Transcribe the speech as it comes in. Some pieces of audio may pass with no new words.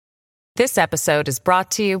This episode is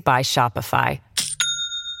brought to you by Shopify.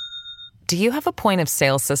 Do you have a point of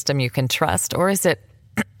sale system you can trust, or is it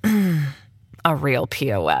a real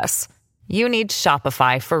POS? You need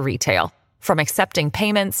Shopify for retail. From accepting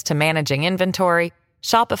payments to managing inventory,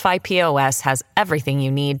 Shopify POS has everything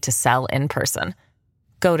you need to sell in person.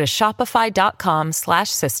 Go to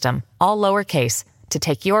shopify.com/system, all lowercase, to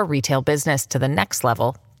take your retail business to the next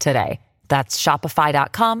level today. That's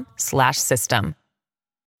shopify.com/system.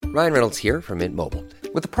 Ryan Reynolds here from Mint Mobile.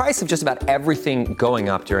 With the price of just about everything going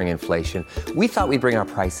up during inflation, we thought we'd bring our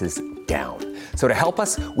prices down. So to help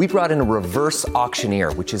us, we brought in a reverse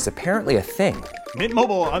auctioneer, which is apparently a thing. Mint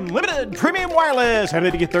Mobile Unlimited Premium Wireless. How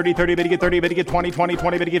to get 30, 30, how to get 30, how to get 20, 20,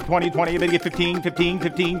 20, how to get 20, 20, how to get 15, 15,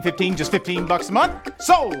 15, 15, just $15 a month?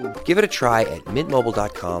 Sold! Give it a try at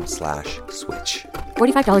mintmobile.com/switch.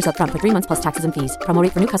 $45 up front for 3 months plus taxes and fees. Promo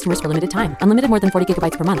rate for new customers for limited time. Unlimited more than 40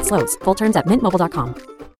 gigabytes per month. Slows full terms at mintmobile.com.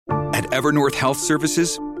 At Evernorth Health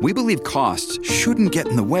Services, we believe costs shouldn't get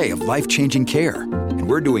in the way of life-changing care, and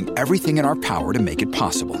we're doing everything in our power to make it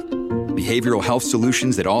possible. Behavioral health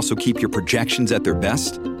solutions that also keep your projections at their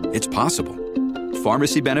best? It's possible.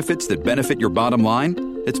 Pharmacy benefits that benefit your bottom line?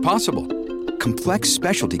 It's possible. Complex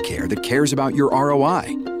specialty care that cares about your ROI?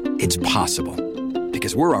 It's possible.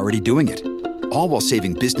 Because we're already doing it. All while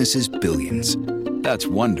saving businesses billions. That's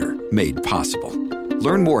Wonder made possible.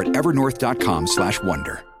 Learn more at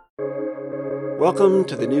evernorth.com/wonder. Welcome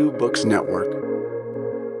to the New Books Network.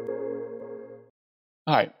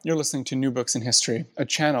 Hi, you're listening to New Books in History, a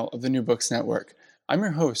channel of the New Books Network. I'm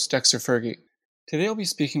your host, Dexter Fergie. Today I'll be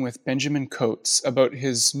speaking with Benjamin Coates about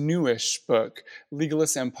his newish book,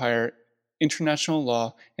 Legalist Empire, International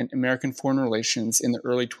Law and American Foreign Relations in the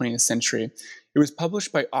Early 20th Century. It was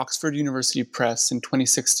published by Oxford University Press in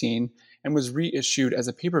 2016 and was reissued as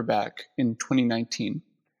a paperback in 2019.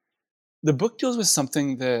 The book deals with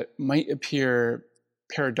something that might appear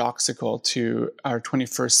paradoxical to our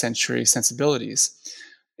 21st century sensibilities.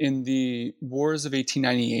 In the wars of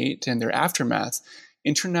 1898 and their aftermath,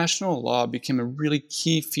 international law became a really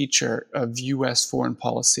key feature of U.S. foreign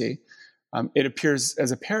policy. It appears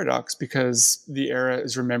as a paradox because the era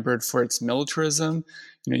is remembered for its militarism.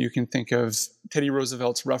 You can think of Teddy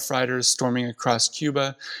Roosevelt's Rough Riders storming across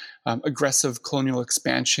Cuba, aggressive colonial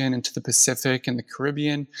expansion into the Pacific and the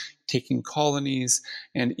Caribbean, taking colonies,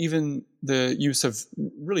 and even the use of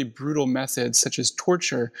really brutal methods such as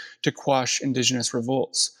torture to quash indigenous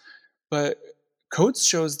revolts. But Coates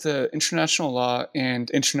shows that international law and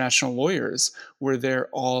international lawyers were there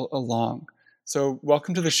all along. So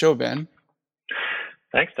welcome to the show, Ben.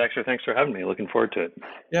 Thanks, Dexter. Thanks for having me. Looking forward to it.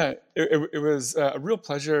 Yeah, it was a real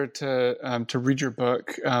pleasure to read your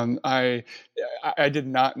book. I did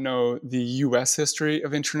not know the U.S. history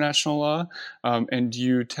of international law, and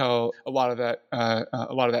you tell a lot of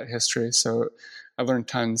that history. So I learned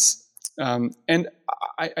tons. And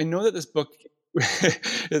I know that this book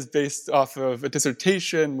is based off of a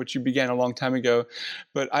dissertation which you began a long time ago,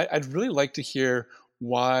 but I'd really like to hear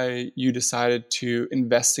why you decided to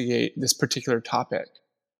investigate this particular topic.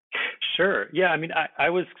 Sure. Yeah. I mean, I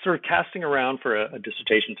was sort of casting around for a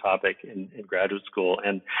dissertation topic in graduate school,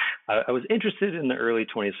 and I was interested in the early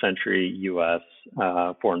 20th century U.S.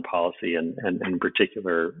 Foreign policy, and in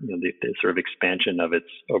particular, the sort of expansion of its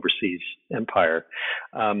overseas empire.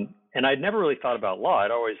 And I'd never really thought about law.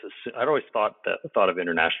 I'd always thought of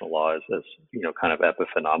international law as kind of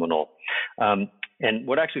epiphenomenal. And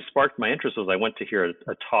what actually sparked my interest was I went to hear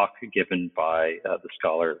a talk given by the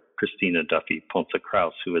scholar Christina Duffy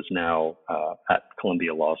Ponce-Krauss, who is now at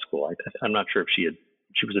Columbia Law School. I'm not sure if she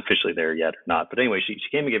was officially there yet or not, but anyway, she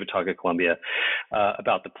came and gave a talk at Columbia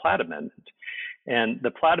about the Platt Amendment. And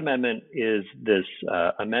the Platt Amendment is this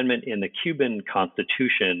amendment in the Cuban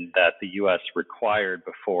Constitution that the U.S. required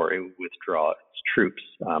before it would withdraw its troops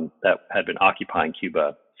that had been occupying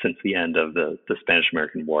Cuba since the end of the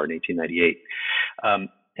Spanish-American War in 1898.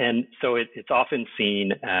 And so it's often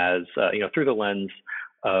seen as, through the lens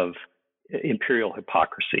of imperial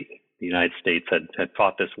hypocrisy. The United States had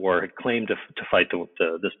fought this war, had claimed to fight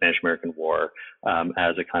the Spanish-American War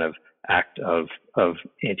as a kind of act of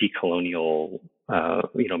anti-colonial,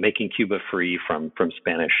 making Cuba free from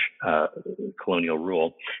Spanish colonial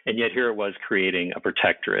rule. And yet here it was creating a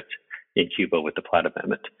protectorate in Cuba with the Platt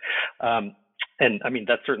Amendment. And I mean,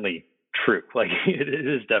 that's certainly true. Like it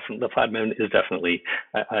is definitely, the Platt Amendment is definitely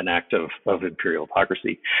an act of imperial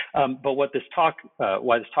hypocrisy. But why this talk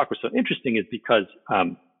was so interesting is because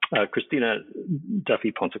Christina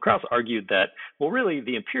Duffy Ponce-Krauss argued that, well, really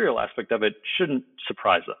the imperial aspect of it shouldn't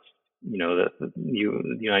surprise us. The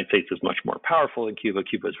United States is much more powerful than Cuba.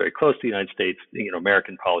 Cuba is very close to the United States.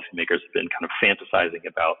 American policymakers have been kind of fantasizing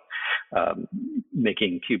about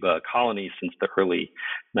making Cuba a colony since the early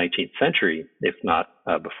 19th century, if not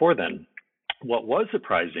before then. What was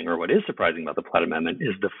surprising, or what is surprising about the Platt Amendment,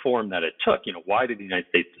 is the form that it took. Why did the United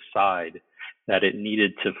States decide that it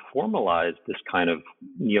needed to formalize this kind of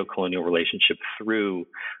neo-colonial relationship through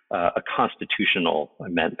a constitutional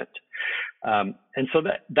amendment? And so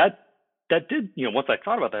that did, once I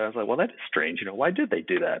thought about that, I was like, well, that is strange. Why did they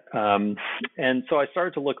do that? And so I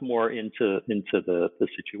started to look more into the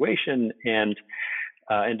situation and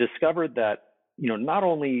discovered that, not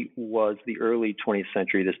only was the early 20th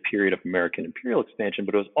century this period of American imperial expansion,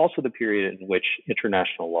 but it was also the period in which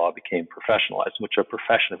international law became professionalized, in which a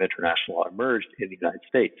profession of international law emerged in the United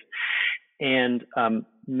States. And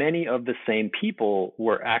many of the same people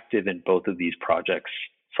were active in both of these projects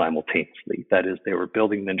simultaneously. That is, they were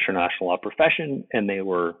building the international law profession and they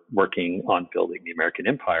were working on building the American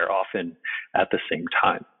empire, often at the same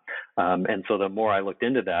time. And so the more I looked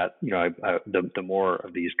into that, the more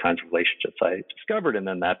of these kinds of relationships I discovered, and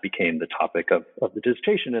then that became the topic of the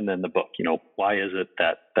dissertation and then the book. Why is it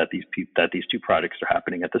that these two projects are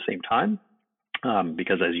happening at the same time?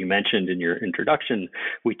 Because as you mentioned in your introduction,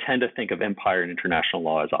 we tend to think of empire and international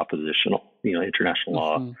law as oppositional. International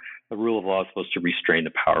law, the rule of law is supposed to restrain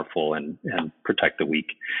the powerful and protect the weak.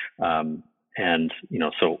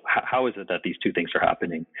 So how is it that these two things are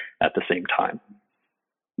happening at the same time?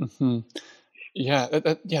 Mm-hmm. Yeah,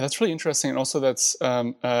 that's really interesting, and also that's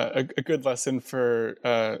a good lesson for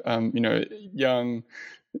young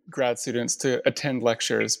grad students to attend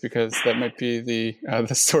lectures, because that might be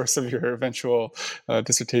the source of your eventual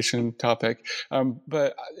dissertation topic.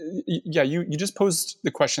 You just posed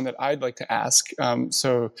the question that I'd like to ask.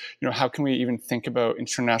 So how can we even think about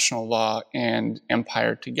international law and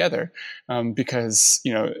empire together? Because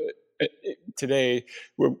today,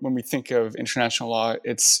 when we think of international law,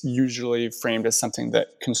 it's usually framed as something that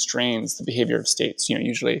constrains the behavior of states,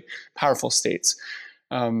 usually powerful states.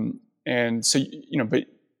 And so, but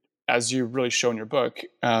as you really show in your book,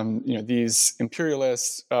 these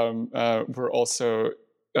imperialists were also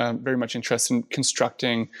very much interested in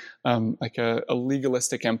constructing like a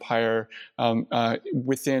legalistic empire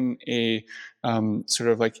within a sort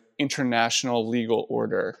of like international legal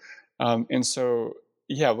order. And so,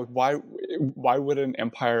 why would a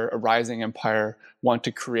rising empire, want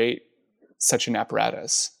to create such an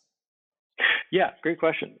apparatus? Yeah, great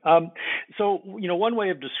question. So, one way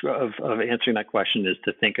of answering that question is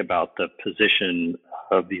to think about the position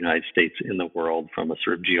of the United States in the world from a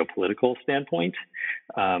sort of geopolitical standpoint.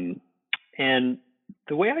 And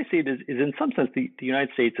the way I see it is in some sense, the United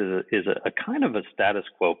States is a kind of a status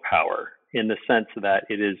quo power, in the sense that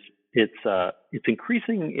it's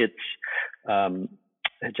increasing its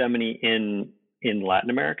hegemony in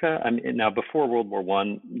Latin America. I mean, now before World War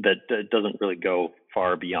I, that doesn't really go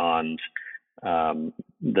far beyond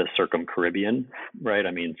the Circum-Caribbean, right?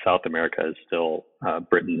 I mean, South America is still,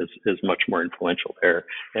 Britain is much more influential there,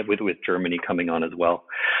 and with Germany coming on as well.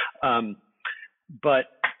 But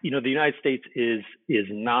the United States is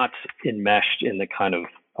not enmeshed in the kind of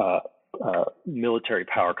military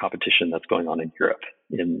power competition that's going on in Europe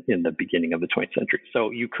in the beginning of the 20th century.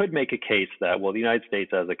 So you could make a case that, well, the United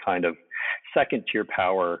States as a kind of second-tier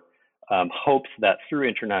power hopes that through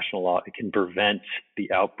international law it can prevent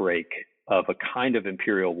the outbreak of a kind of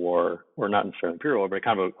imperial war, or not necessarily imperial war, but a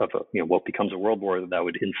kind of what becomes a world war that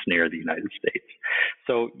would ensnare the United States.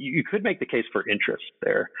 So you could make the case for interest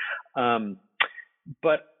there.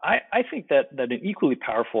 But I think that an equally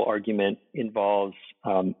powerful argument involves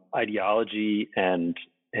ideology and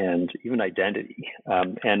even identity.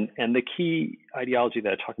 And the key ideology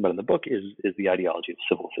that I talk about in the book is the ideology of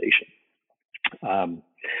civilization.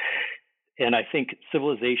 And I think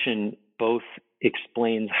civilization both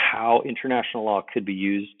explains how international law could be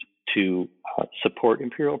used to support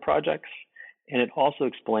imperial projects, and it also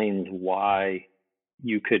explains why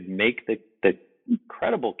you could make the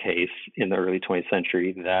credible case in the early 20th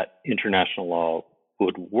century that international law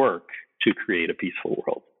would work to create a peaceful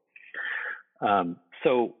world.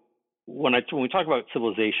 So when we talk about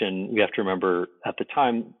civilization, we have to remember at the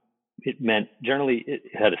time it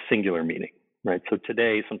had a singular meaning, right? So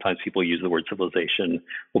today, sometimes people use the word civilization.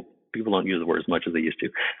 Well, people don't use the word as much as they used to,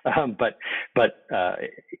 but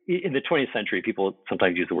in the 20th century, people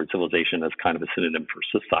sometimes use the word civilization as kind of a synonym for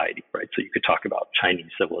society, right? So you could talk about Chinese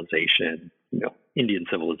civilization, Indian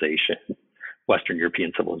civilization, Western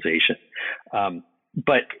European civilization.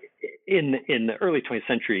 But in the early 20th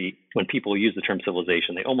century, when people use the term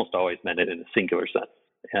civilization, they almost always meant it in a singular sense,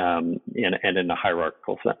 and in a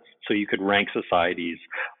hierarchical sense. So you could rank societies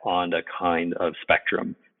on a kind of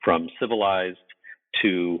spectrum from civilized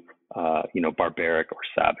to barbaric or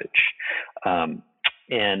savage.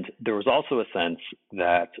 And there was also a sense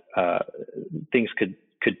that things could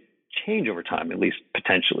change over time, at least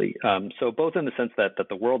potentially. So both in the sense that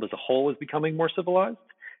the world as a whole is becoming more civilized,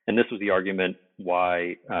 and this was the argument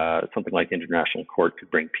why something like international court could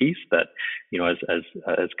bring peace. That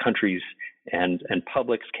as countries and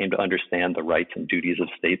publics came to understand the rights and duties of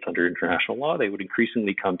states under international law, they would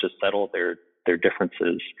increasingly come to settle their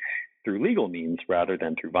differences through legal means rather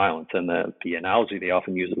than through violence. And the analogy they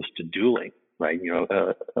often use was to dueling. Right,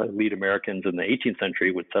 elite Americans in the 18th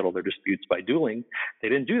century would settle their disputes by dueling. They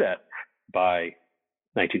didn't do that by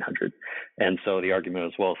 1900. And so the argument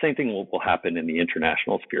is, well, same thing will happen in the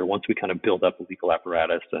international sphere. Once we kind of build up a legal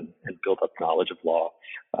apparatus and build up knowledge of law,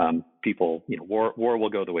 people, war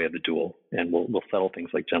will go the way of the duel, and we'll settle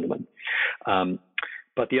things like gentlemen.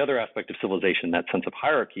 But the other aspect of civilization, that sense of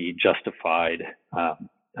hierarchy, justified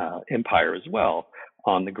empire as well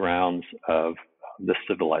on the grounds of the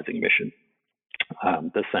civilizing mission.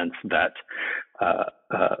 The sense that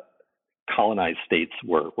colonized states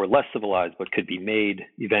were less civilized, but could be made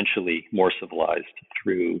eventually more civilized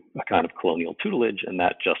through a kind of colonial tutelage, and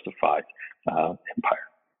that justified empire.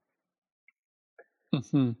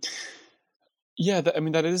 Mm-hmm. Yeah,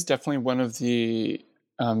 that is definitely one of the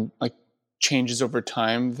changes over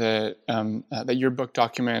time that that your book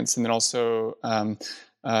documents, and then also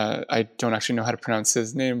I don't actually know how to pronounce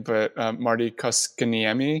his name, but Marty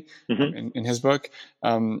Koskaniemi in his book,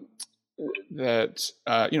 that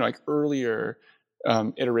earlier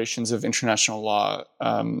iterations of international law,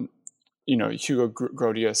 Hugo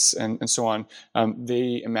Grotius and so on,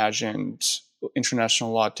 they imagined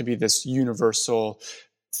international law to be this universal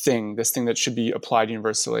thing, this thing that should be applied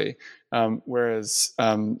universally. Whereas,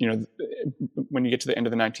 when you get to the end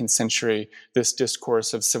of the 19th century, this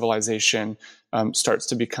discourse of civilization starts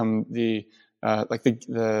to become the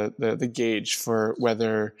gauge for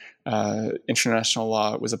whether international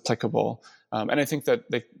law was applicable. And I think that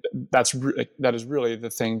that is really the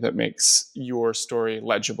thing that makes your story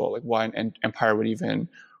legible, like why an empire would even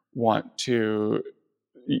want to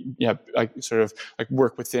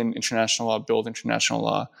work within international law, build international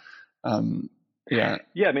law. Yeah,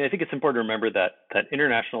 I mean, I think it's important to remember that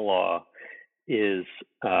international law is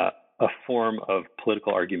a form of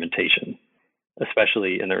political argumentation,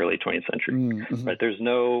 especially in the early 20th century. Mm-hmm. Right? There's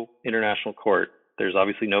no international court. There's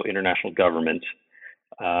obviously no international government.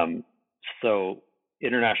 So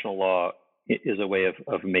international law is a way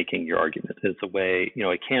of making your argument. It's a way,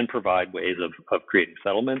 it can provide ways of creating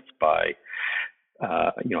settlements by,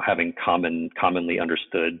 having commonly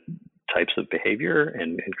understood types of behavior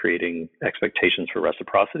and creating expectations for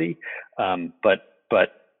reciprocity. But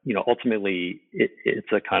ultimately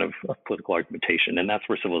it's a kind of a political argumentation, and that's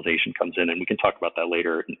where civilization comes in. And we can talk about that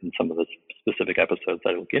later in some of the specific episodes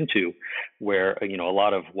that I look into, where, a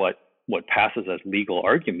lot of what passes as legal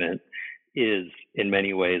argument is in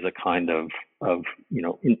many ways a kind of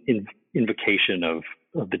invocation of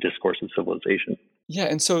the discourse of civilization. Yeah.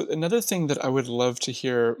 And so another thing that I would love to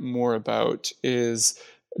hear more about is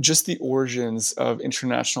just the origins of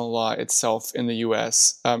international law itself in the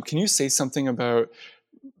US. Can you say something about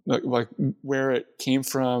like where it came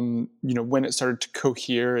from, when it started to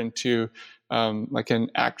cohere into an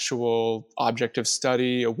actual object of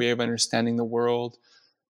study, a way of understanding the world?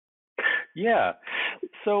 Yeah.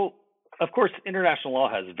 So, of course, international law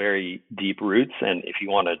has very deep roots. And if you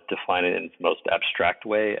want to define it in its most abstract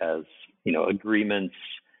way as, agreements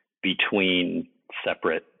between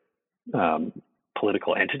separate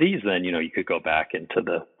political entities, then, you could go back into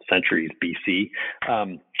the centuries BC.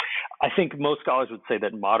 I think most scholars would say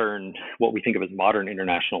that what we think of as modern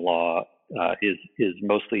international law is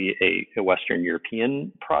mostly a Western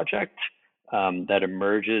European project that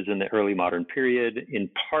emerges in the early modern period, in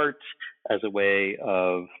part as a way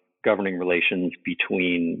of governing relations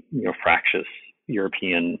between fractious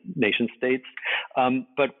European nation states,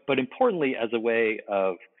 but importantly as a way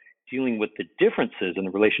of dealing with the differences in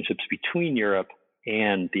the relationships between Europe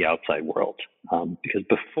and the outside world. Because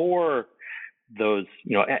before those,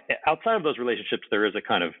 outside of those relationships, there is a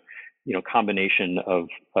kind of, combination of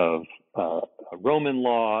Roman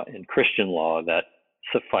law and Christian law that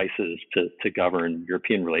suffices to govern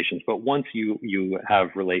European relations. But once you have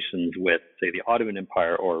relations with, say, the Ottoman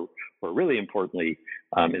Empire, or really importantly,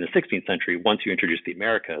 in the 16th century, once you introduce the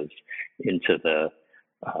Americas into the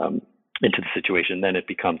situation, then it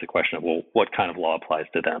becomes a question of, well, what kind of law applies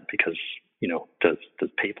to them? Because, does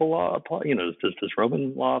papal law apply? Does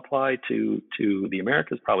Roman law apply to the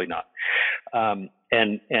Americas? Probably not. And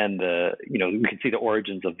we can see the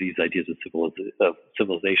origins of these ideas of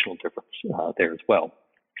civilizational difference there as well.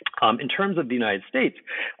 In terms of the United States,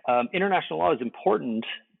 international law is important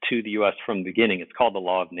to the U.S. from the beginning. It's called the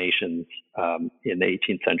Law of Nations in the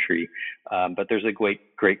 18th century. But there's a great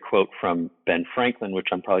quote from Ben Franklin, which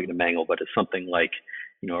I'm probably going to mangle, but it's something like,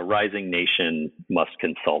 a rising nation must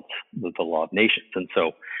consult with the Law of Nations. And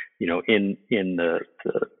so, in the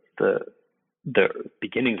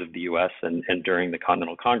beginnings of the U.S. and during the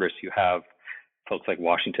Continental Congress, you have folks like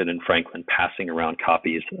Washington and Franklin passing around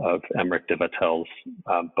copies of Emmerich de Vattel's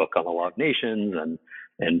book on the Law of Nations,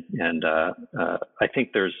 and I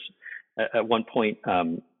think there's at one point,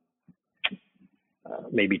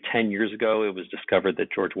 maybe 10 years ago, it was discovered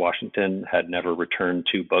that George Washington had never returned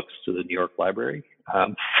 2 books to the New York Library.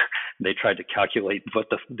 They tried to calculate what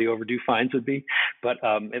the overdue fines would be, but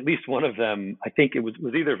at least one of them, I think it was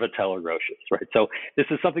either Vattel or Grotius, right? So this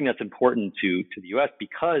is something that's important to the U.S.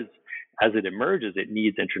 because as it emerges, it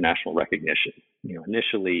needs international recognition.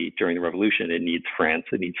 Initially during the Revolution, it needs France,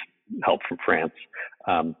 it needs help from France,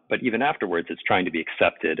 but even afterwards, it's trying to be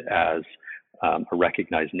accepted as a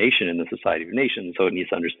recognized nation in the Society of Nations, so it needs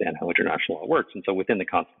to understand how international law works. And so within the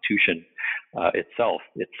Constitution itself,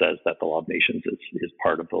 it says that the Law of Nations is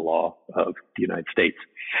part of the law of the United States.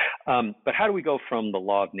 But how do we go from the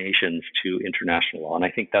Law of Nations to international law? And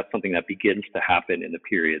I think that's something that begins to happen in the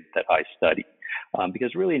period that I study.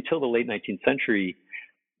 Because really until the late 19th century,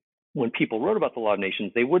 when people wrote about the Law of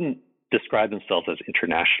Nations, they wouldn't describe themselves as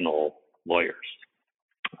international lawyers.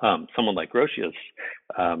 Someone like Grotius,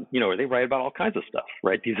 they write about all kinds of stuff,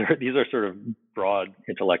 right? These are sort of broad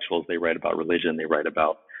intellectuals. They write about religion, they write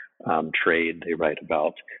about trade, they write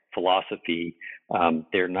about philosophy.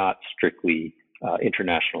 They're not strictly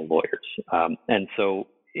international lawyers. And so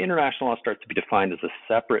international law starts to be defined as a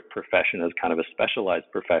separate profession, as kind of a specialized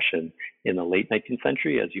profession in the late 19th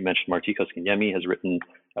century. As you mentioned, Martikos Kanyemi has written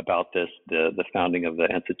about this, the founding of the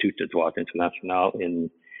Institut de Droit International in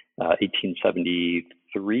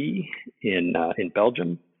 1873 in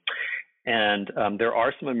Belgium. And there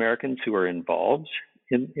are some Americans who are involved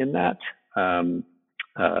in that.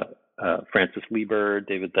 Francis Lieber,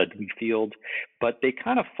 David Dudley Field, but they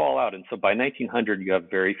kind of fall out. And so by 1900, you have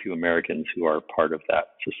very few Americans who are part of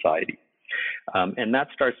that society. And that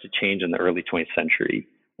starts to change in the early 20th century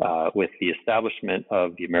with the establishment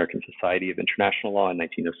of the American Society of International Law in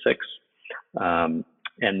 1906.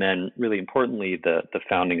 And then really importantly, the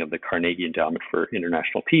founding of the Carnegie Endowment for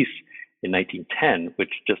International Peace in 1910,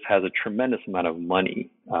 which just has a tremendous amount of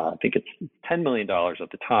money. I think it's $10 million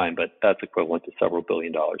at the time, but that's equivalent to several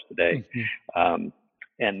 $billion today. Mm-hmm.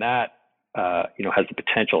 And that, has the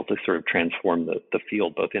potential to sort of transform the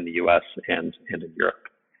field, both in the U.S. and in Europe.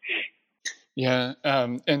 Yeah.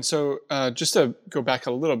 And so just to go back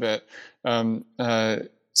a little bit,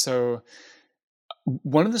 so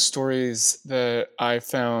one of the stories that I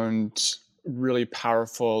found really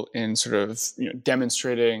powerful in sort of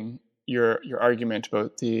demonstrating your argument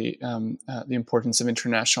about the importance of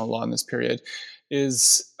international law in this period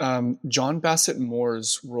is John Bassett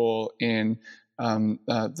Moore's role in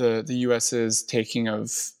the U.S.'s taking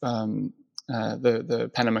of the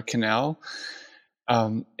Panama Canal.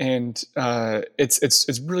 And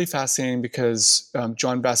it's really fascinating because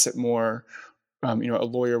John Bassett Moore, a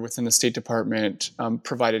lawyer within the State Department,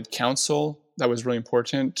 provided counsel that was really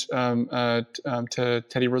important to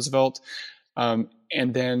Teddy Roosevelt.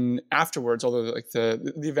 And then afterwards, although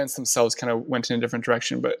the events themselves kind of went in a different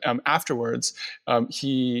direction, but afterwards,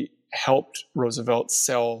 he helped Roosevelt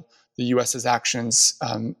sell the U.S.'s actions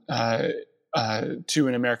to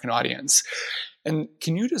an American audience. And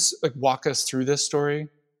can you just walk us through this story?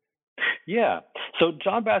 Yeah. So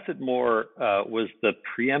John Bassett Moore was the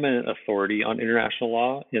preeminent authority on international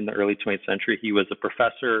law in the early 20th century. He was a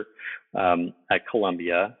professor at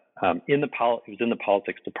Columbia. He was in the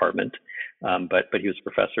politics department, but he was a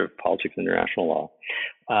professor of politics and international law.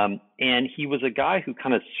 And he was a guy who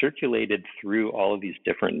kind of circulated through all of these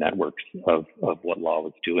different networks of what law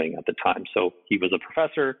was doing at the time. So he was a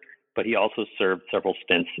professor, but he also served several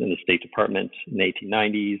stints in the State Department in the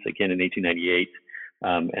 1890s, again in 1898,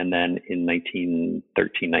 and then in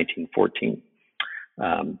 1913, 1914.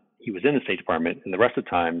 He was in the State Department, and the rest of the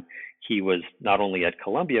time, he was not only at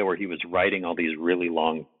Columbia, where he was writing all these really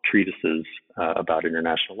long treatises about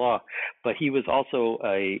international law, but he was also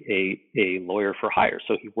a lawyer for hire.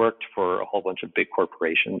 So he worked for a whole bunch of big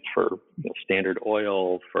corporations, for Standard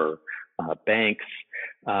Oil, for banks.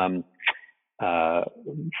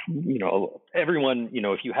 Everyone,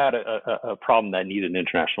 if you had a problem that needed an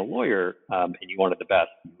international lawyer and you wanted the best,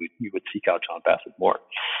 you would seek out John Bassett Moore.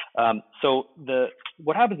 So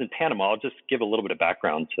what happens in Panama, I'll just give a little bit of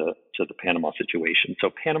background to the Panama situation. So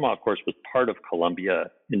Panama, of course, was part of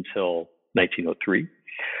Colombia until 1903.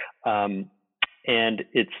 And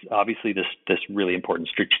it's obviously this really important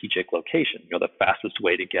strategic location. The fastest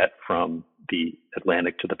way to get from the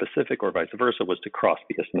Atlantic to the Pacific or vice versa was to cross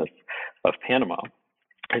the Isthmus of Panama.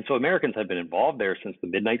 And so Americans had been involved there since the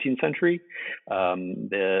mid-19th century.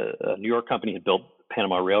 The New York company had built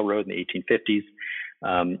Panama Railroad in the 1850s.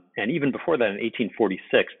 And even before that, in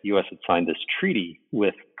 1846, the U.S. had signed this treaty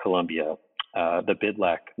with Colombia, the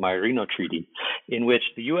Bidlack-Maireno Treaty, in which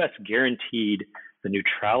the U.S. guaranteed the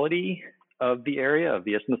neutrality of the area of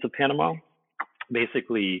the Isthmus of Panama,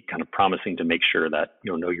 basically kind of promising to make sure that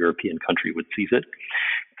no European country would seize it.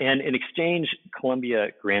 And in exchange, Colombia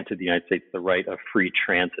granted the United States the right of free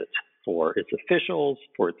transit for its officials,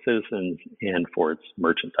 for its citizens, and for its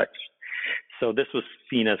merchandise. So this was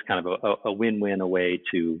seen as kind of a win-win, a way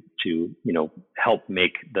to help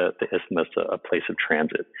make the Isthmus a place of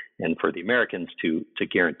transit, and for the Americans to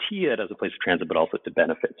guarantee it as a place of transit, but also to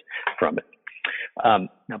benefit from it.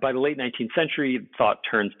 Now, by the late 19th century, thought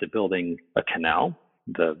turns to building a canal.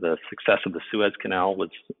 The success of the Suez Canal was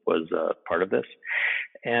part of this,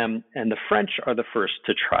 and the French are the first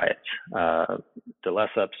to try it. De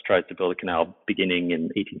Lesseps tries to build a canal beginning in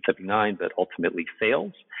 1879, but ultimately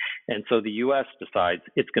fails, and so the U.S. decides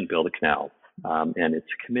it's going to build a canal, and it's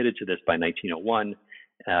committed to this by 1901.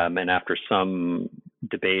 And after some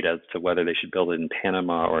debate as to whether they should build it in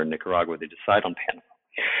Panama or in Nicaragua, they decide on Panama.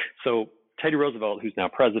 So Teddy Roosevelt, who's now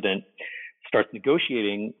president, starts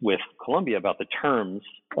negotiating with Colombia about the terms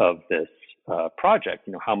of this project.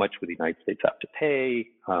 How much would the United States have to pay?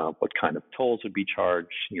 What kind of tolls would be charged?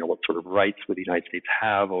 What sort of rights would the United States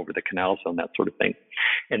have over the canal zone, that sort of thing.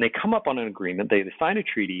 And they come up on an agreement. They sign a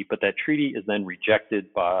treaty, but that treaty is then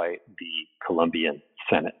rejected by the Colombian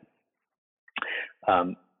Senate.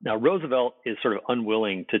 Now, Roosevelt is sort of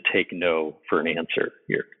unwilling to take no for an answer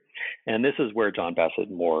here. And this is where John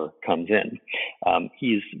Bassett Moore comes in.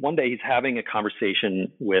 One day he's having a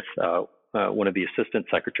conversation with one of the assistant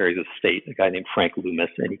secretaries of state, a guy named Frank Loomis,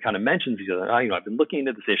 and he kind of mentions, he says, I've been looking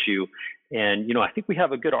into this issue, and I think we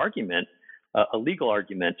have a good argument, a legal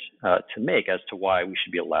argument to make as to why we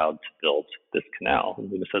should be allowed to build this canal.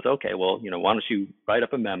 And Loomis says, okay, well, why don't you write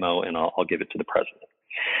up a memo and I'll give it to the president.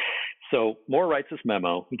 So Moore writes this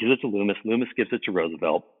memo, he gives it to Loomis, Loomis gives it to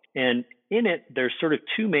Roosevelt. And in it, there's sort of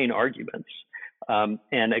two main arguments.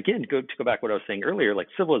 And again, to go back to what I was saying earlier, like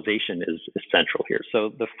civilization is central here.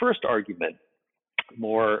 So the first argument,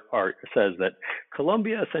 Moore says that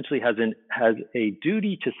Colombia essentially has a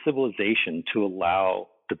duty to civilization to allow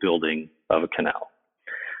the building of a canal.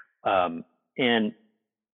 And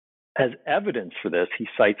as evidence for this, he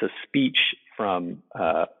cites a speech from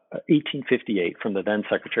 1858 from the then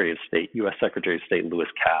Secretary of State, U.S. Secretary of State Lewis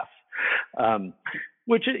Cass.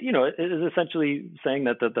 Which is essentially saying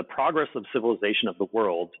that the progress of civilization of the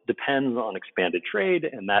world depends on expanded trade,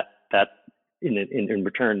 and that in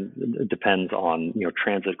return depends on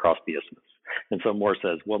transit across the isthmus. And so Moore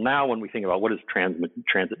says, well, now when we think about what does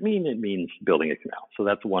transit mean, it means building a canal. So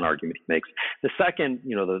that's one argument he makes. The second,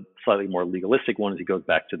 the slightly more legalistic one, is he goes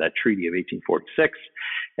back to that treaty of 1846,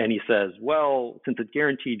 and he says, well, since it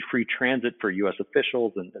guaranteed free transit for U.S.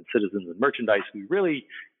 officials and citizens and merchandise, we really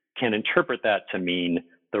can interpret that to mean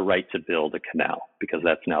the right to build a canal, because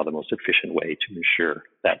that's now the most efficient way to ensure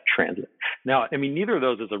that transit. Now, neither of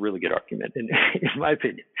those is a really good argument, in my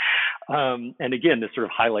opinion. And again, this sort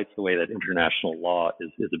of highlights the way that international law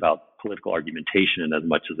is about political argumentation as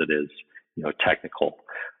much as it is, technical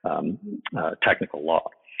law.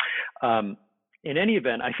 In any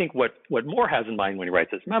event, I think what Moore has in mind when he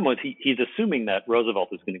writes this memo is he's assuming that Roosevelt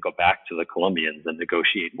is going to go back to the Colombians and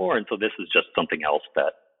negotiate more. And so this is just something else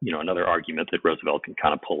that, another argument that Roosevelt can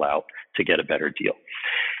kind of pull out to get a better deal.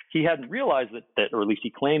 He hadn't realized that, or at least he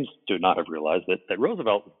claims to not have realized that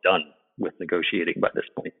Roosevelt was done with negotiating by this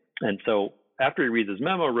point. And so after he reads his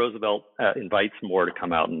memo, Roosevelt invites Moore to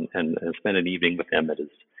come out and spend an evening with him at his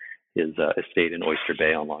estate in Oyster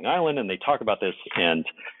Bay on Long Island. And they talk about this, and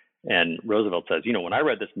Roosevelt says, when I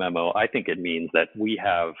read this memo, I think it means that we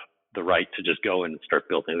have the right to just go and start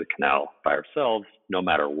building the canal by ourselves, no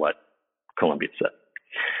matter what Colombia said.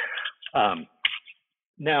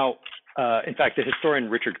 Now, in fact, the historian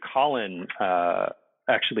Richard Collin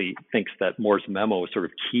actually thinks that Moore's memo was sort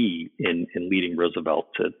of key in leading Roosevelt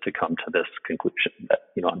to come to this conclusion that,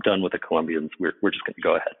 I'm done with the Colombians, we're just going to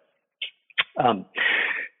go ahead.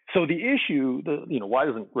 So the issue, why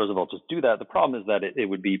doesn't Roosevelt just do that? The problem is that it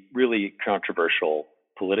would be really controversial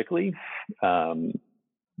politically.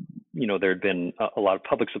 There had been a lot of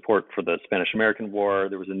public support for the Spanish-American War.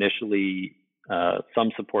 There was initially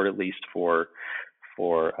some support, at least, for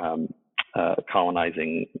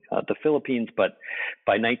colonizing the Philippines. But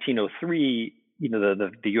by 1903,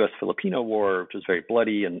 the U.S.-Filipino War, which was very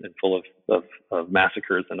bloody and full of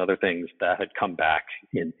massacres and other things, that had come back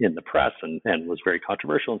in the press and was very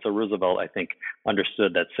controversial. And so Roosevelt, I think,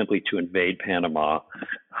 understood that simply to invade Panama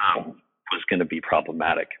was going to be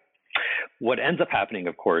problematic. What ends up happening,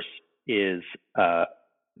 of course, is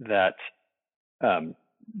that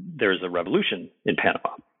there's a revolution in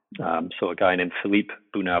Panama. So a guy named Philippe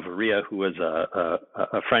Bounavaria, who was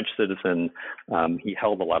a French citizen, he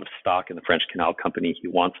held a lot of stock in the French Canal Company. He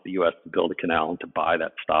wants the U.S. to build a canal and to buy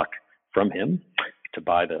that stock from him, to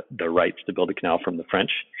buy the rights to build a canal from the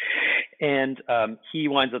French. And he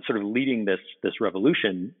winds up sort of leading this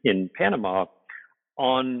revolution in Panama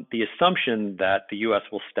on the assumption that the U.S.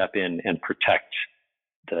 will step in and protect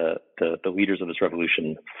the leaders of this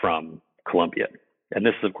revolution from Colombia. And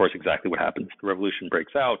this is, of course, exactly what happens. The revolution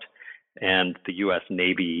breaks out, and the U.S.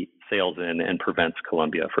 Navy sails in and prevents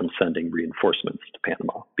Colombia from sending reinforcements to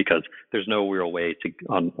Panama, because there's no real way to.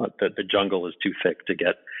 The jungle is too thick to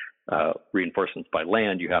get reinforcements by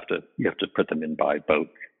land. You have to put them in by boat.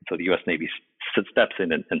 So the U.S. Navy steps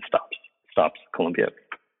in and stops Colombia.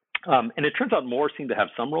 And it turns out Moore seemed to have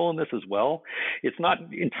some role in this as well. It's not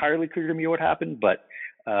entirely clear to me what happened, but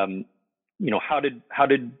how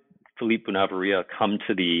did Philippe Bounavaria come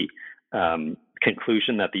to the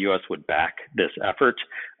conclusion that the U.S. would back this effort?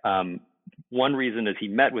 One reason is he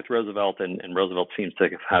met with Roosevelt, and Roosevelt seems to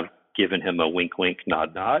have given him a wink, wink,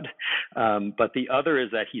 nod, nod. But the other is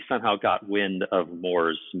that he somehow got wind of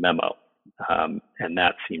Moore's memo, and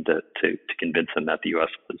that seemed to convince him that the U.S.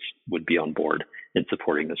 would be on board in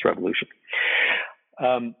supporting this revolution.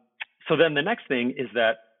 So then the next thing is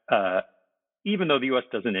that even though the U.S.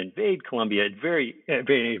 doesn't invade Colombia,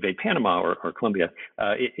 invade Panama or Colombia,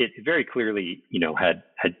 it very clearly, had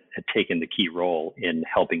taken the key role in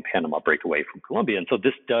helping Panama break away from Colombia. And so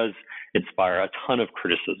this does inspire a ton of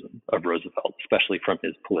criticism of Roosevelt, especially from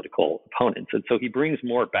his political opponents. And so he brings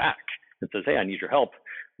Moore back and says, hey, I need your help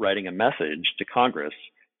writing a message to Congress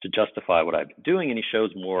to justify what I've been doing. And he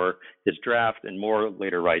shows Moore his draft, and Moore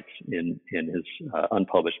later writes in his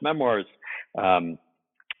unpublished memoirs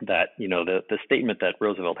that the statement that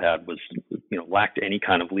Roosevelt had was lacked any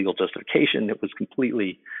kind of legal justification. It was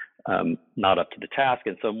completely not up to the task.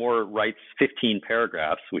 And so Moore writes 15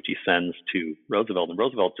 paragraphs, which he sends to Roosevelt, and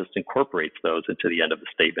Roosevelt just incorporates those into the end of the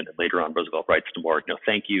statement. And later on, Roosevelt writes to Moore,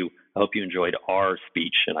 thank you. I hope you enjoyed our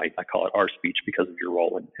speech. And I call it our speech because of your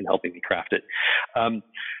role in helping me craft it.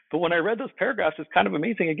 But when I read those paragraphs, it's kind of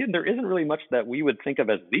amazing. Again, there isn't really much that we would think of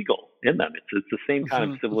as legal in them. It's the same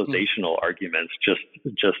kind of civilizational arguments,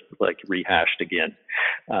 just like rehashed again.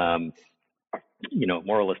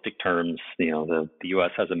 Moralistic terms, the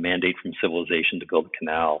U.S. has a mandate from civilization to build a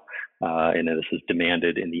canal, and this is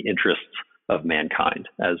demanded in the interests of mankind,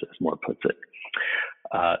 as Moore puts it.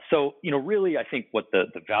 So, really, I think what the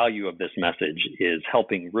value of this message is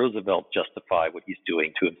helping Roosevelt justify what he's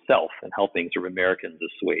doing to himself and helping sort of Americans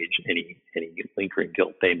assuage any lingering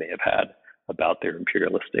guilt they may have had about their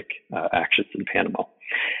imperialistic actions in Panama.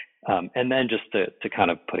 And then just to kind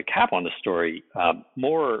of put a cap on the story,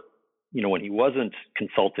 Moore, when he wasn't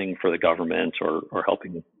consulting for the government or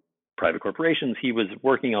helping private corporations, he was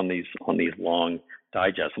working on these long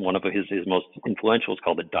digests. And one of his most influential is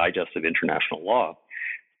called the Digest of International Law,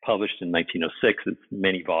 published in 1906. It's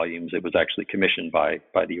many volumes. It was actually commissioned by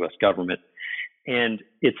the U.S. government. And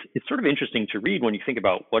it's sort of interesting to read when you think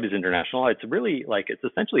about what is international law. It's really it's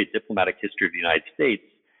essentially a diplomatic history of the United States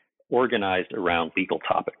organized around legal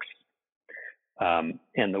topics.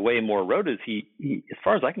 And the way Moore wrote is he, as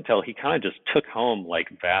far as I can tell, he kind of just took home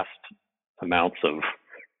vast amounts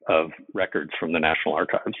of records from the National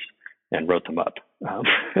Archives and wrote them up.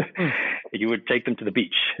 You would take them to the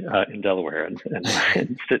beach in Delaware and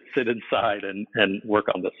sit inside and work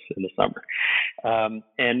on this in the summer.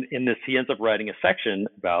 And in this, he ends up writing a section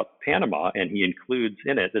about Panama, and he includes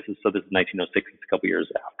in it, this is 1906, it's a couple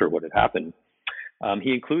years after what had happened.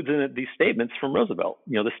 He includes in it these statements from Roosevelt.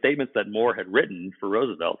 The statements that Moore had written for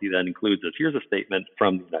Roosevelt, he then includes as, here's a statement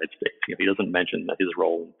from the United States. He doesn't mention his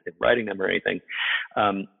role in writing them or anything.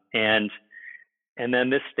 And then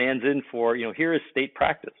this stands in for, here is state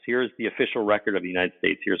practice. Here is the official record of the United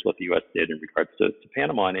States. Here's what the U.S. did in regards to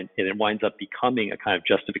Panama. And it winds up becoming a kind of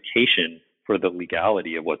justification for the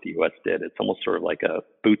legality of what the U.S. did. It's almost sort of like a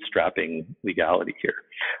bootstrapping legality here.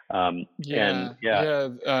 I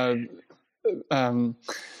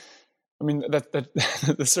mean that the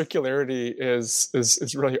circularity is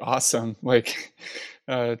really awesome.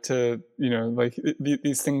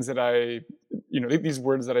 These things that I, these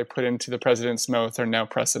words that I put into the president's mouth are now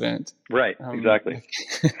precedent. Right. Exactly.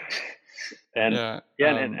 And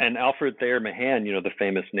Alfred Thayer Mahan, the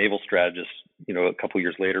famous naval strategist, a couple of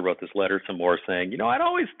years later, wrote this letter some more saying, I'd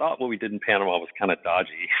always thought what we did in Panama was kind of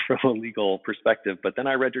dodgy from a legal perspective, but then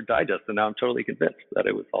I read your digest and now I'm totally convinced that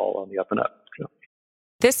it was all on the up and up. So.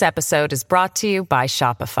 This episode is brought to you by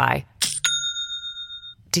Shopify.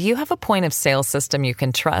 Do you have a point of sale system you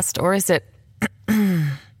can trust, or is it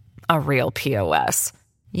a real POS?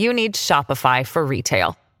 You need Shopify for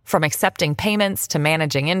retail. From accepting payments to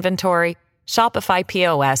managing inventory, Shopify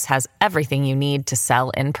POS has everything you need to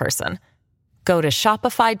sell in person. Go to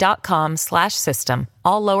shopify.com/system,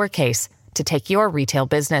 all lowercase, to take your retail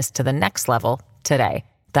business to the next level today.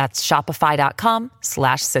 That's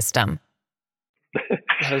shopify.com/system.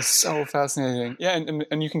 That is so fascinating. Yeah,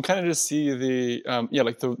 and you can kind of just see the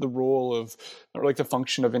the role of, or like the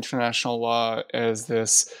function of international law as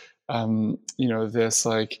this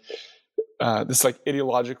this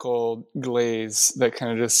ideological glaze that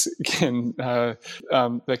kind of just can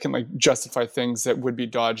justify things that would be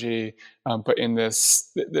dodgy, but in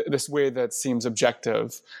this way that seems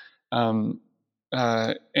objective. So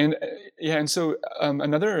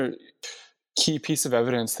another key piece of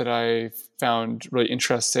evidence that I found really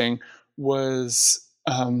interesting was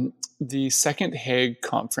the Second Hague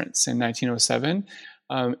Conference in 1907.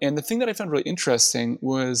 And the thing that I found really interesting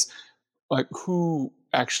was who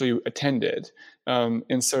actually attended.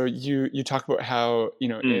 And so you talk about how,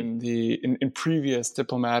 in previous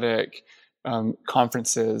diplomatic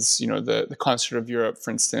conferences, the Concert of Europe,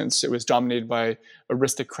 for instance, it was dominated by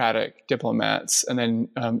aristocratic diplomats. And then,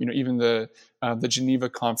 even the Geneva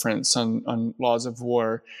Conference on Laws of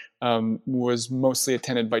War was mostly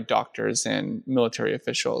attended by doctors and military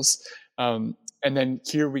officials. And then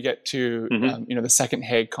here we get to, the Second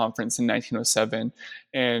Hague Conference in 1907,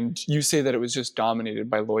 and you say that it was just dominated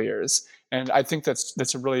by lawyers. And I think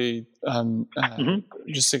that's a really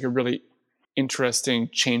just like a really interesting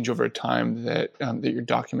change over time that you're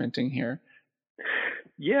documenting here.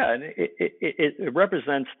 Yeah, and it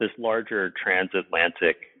represents this larger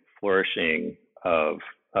transatlantic flourishing of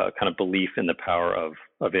kind of belief in the power of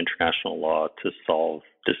international law to solve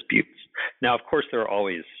disputes. Now, of course, there are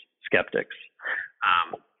always skeptics,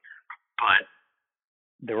 but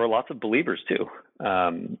there were lots of believers too.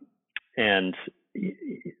 And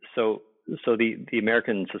so the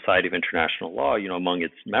American Society of International Law, among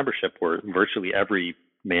its membership were virtually every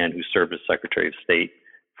man who served as Secretary of State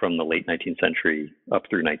from the late 19th century up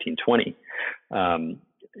through 1920.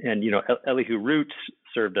 And Elihu Root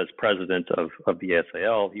served as president of the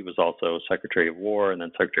ASAL. He was also Secretary of War and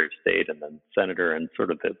then Secretary of State and then Senator, and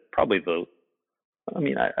sort of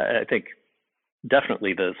I think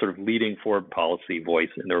definitely the sort of leading foreign policy voice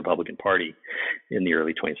in the Republican Party in the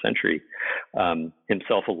early 20th century,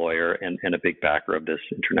 himself a lawyer and a big backer of this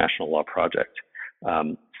international law project.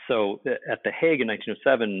 So at The Hague in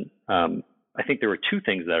 1907, I think there were two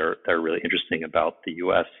things that are really interesting about the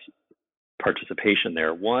U.S. participation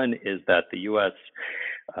there. One is that the U.S.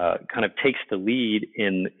 Kind of takes the lead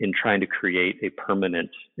in trying to create a permanent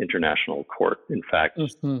international court. In fact,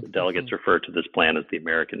 the delegates refer to this plan as the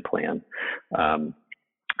American plan.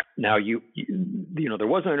 Now, there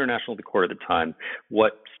was no international court at the time.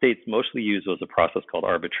 What states mostly used was a process called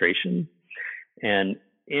arbitration, and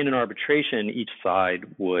in an arbitration, each side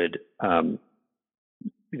would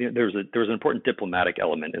there was an important diplomatic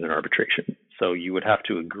element in an arbitration. So you would have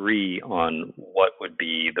to agree on what would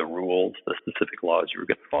be the rules, the specific laws you were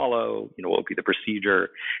going to follow, what would be the procedure,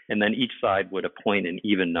 and then each side would appoint an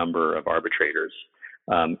even number of arbitrators.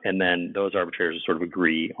 And then those arbitrators would sort of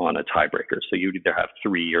agree on a tiebreaker. So you'd either have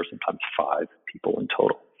 3 or sometimes 5 people in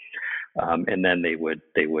total. And then they would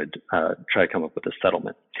try to come up with a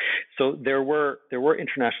settlement. So there were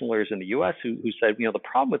international lawyers in the U.S. who said, the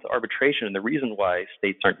problem with arbitration and the reason why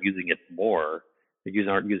states aren't using it more,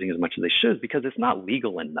 aren't using as much as they should, is because it's not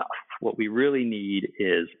legal enough. What we really need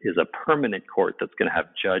is a permanent court that's going to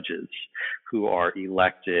have judges who are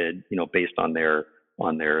elected, based on their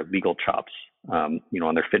legal chops, on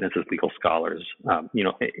their fitness as legal scholars.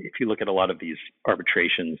 If you look at a lot of these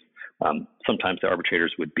arbitrations, sometimes the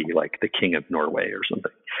arbitrators would be like the king of Norway or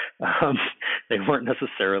something. They weren't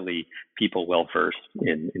necessarily people well versed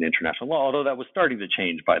in international law, although that was starting to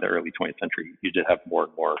change by the early 20th century. You did have more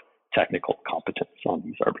and more technical competence on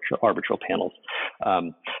these arbitral panels.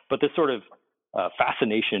 But this sort of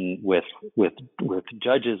fascination with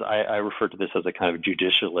judges, I refer to this as a kind of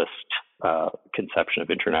judicialist conception of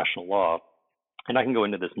international law. And I can go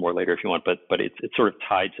into this more later if you want, but it's sort of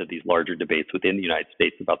tied to these larger debates within the United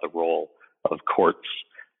States about the role of courts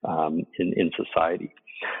in society.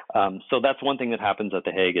 So that's one thing that happens at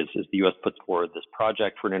The Hague is the U.S. puts forward this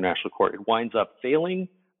project for an international court. It winds up failing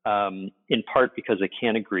in part because they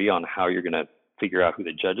can't agree on how you're going to figure out who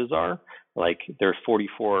the judges are. Like there's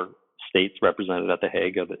 44 states represented at The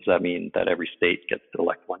Hague. Does that mean that every state gets to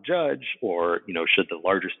elect one judge, or should the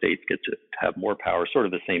larger states get to have more power? Sort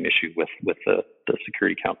of the same issue with the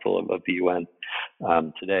Security Council of the UN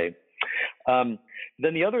today.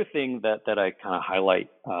 Then the other thing that I kind of highlight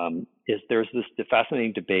is there's this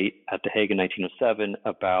fascinating debate at The Hague in 1907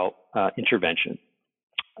 about intervention.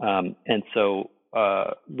 And so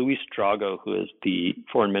Luis Drago, who is the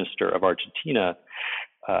foreign minister of Argentina,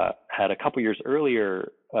 had a couple years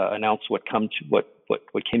earlier announced what came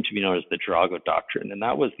to be known as the Drago Doctrine. And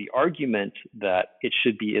that was the argument that it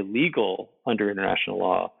should be illegal under international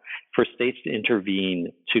law for states to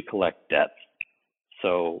intervene to collect debts.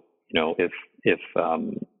 So, if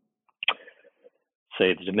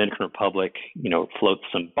say the Dominican Republic, floats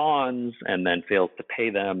some bonds and then fails to pay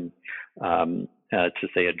them to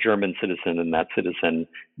say a German citizen, and that citizen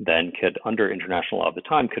then could, under international law of the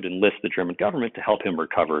time, could enlist the German government to help him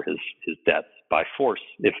recover his debts by force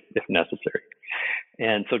if necessary.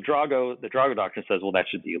 And so the Drago Doctrine says, well, that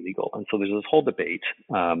should be illegal. And so there's this whole debate,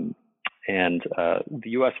 and the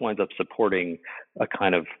U.S. winds up supporting a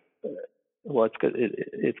kind of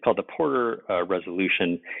it's called the Porter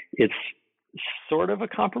Resolution. It's sort of a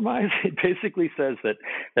compromise. It basically says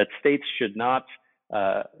that states should not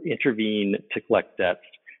intervene to collect debts.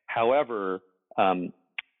 However,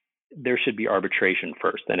 there should be arbitration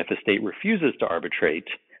first. And if a state refuses to arbitrate,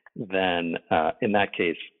 then in that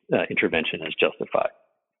case, intervention is justified.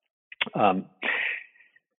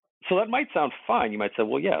 So that might sound fine. You might say,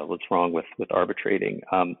 well, yeah, what's wrong with arbitrating?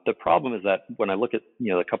 The problem is that when I look at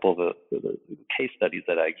a couple of the case studies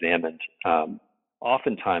that I examined,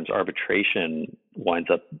 oftentimes arbitration winds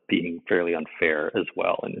up being fairly unfair as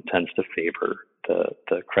well, and it tends to favor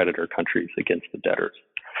the creditor countries against the debtors.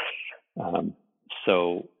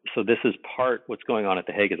 So this is what's going on at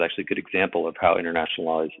The Hague is actually a good example of how international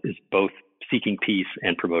law is both seeking peace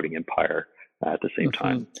and promoting empire at the same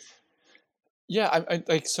time. Yeah, I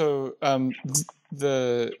like so.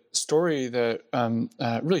 The story that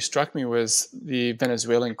really struck me was the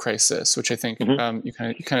Venezuelan crisis, which I think you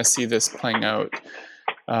kind of see this playing out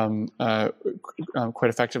quite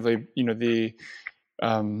effectively.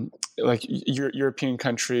 European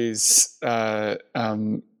countries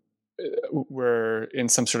were in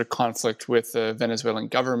some sort of conflict with the Venezuelan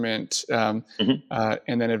government, and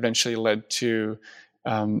then eventually led to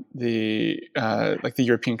the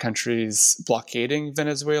European countries blockading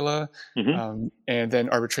Venezuela, and then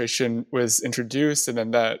arbitration was introduced, and then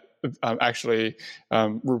that actually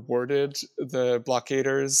rewarded the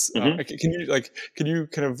blockaders. Can you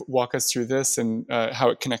kind of walk us through this and how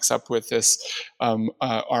it connects up with this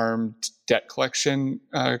armed debt collection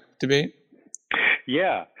debate?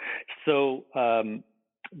 Yeah. So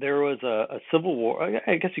there was a civil war.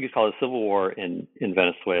 I guess you could call it a civil war in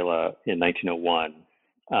Venezuela in 1901.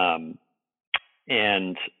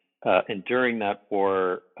 And during that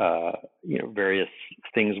war, various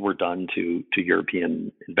things were done to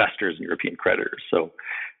European investors and European creditors. So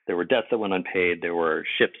there were debts that went unpaid. There were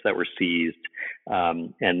ships that were seized,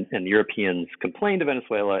 and the Europeans complained to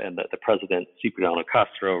Venezuela, and that the president Cipriano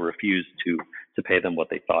Castro refused to pay them what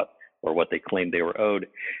they thought or what they claimed they were owed.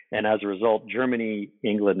 And as a result, Germany,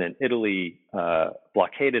 England, and Italy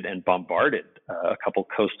blockaded and bombarded a couple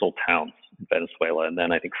coastal towns in Venezuela, and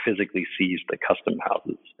then I think physically seized the custom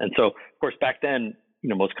houses. And so, of course, back then,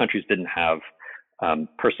 most countries didn't have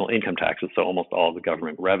personal income taxes, so almost all the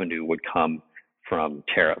government revenue would come from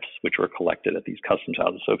tariffs, which were collected at these customs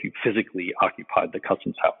houses. So if you physically occupied the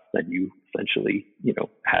customs house, then you essentially,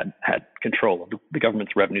 had control of the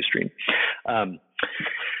government's revenue stream.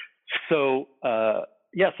 So there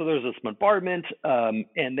was this bombardment,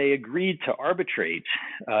 and they agreed to arbitrate.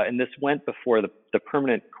 And this went before the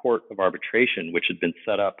Permanent Court of Arbitration, which had been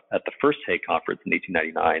set up at the First Hague Conference in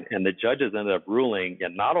 1899. And the judges ended up ruling,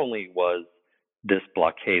 not only was this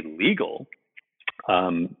blockade legal,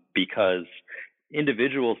 because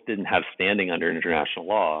individuals didn't have standing under international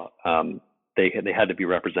law, they had to be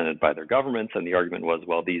represented by their governments. And the argument was,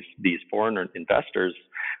 well, these foreign investors,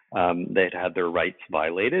 they'd had their rights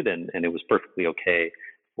violated, and it was perfectly okay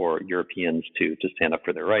for Europeans to stand up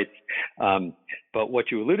for their rights. But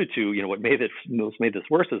what you alluded to, what made this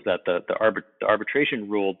worse is that the arbitration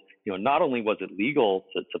ruled, not only was it legal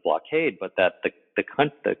to blockade, but that the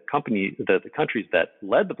countries that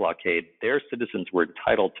led the blockade, their citizens were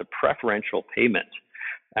entitled to preferential payment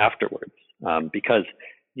afterwards, because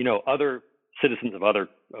other citizens of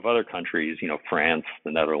other countries, France,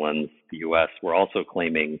 the Netherlands, the U.S., were also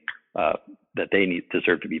claiming that they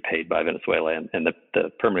deserve to be paid by Venezuela, and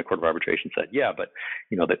the Permanent Court of Arbitration said, yeah, but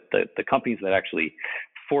the companies that actually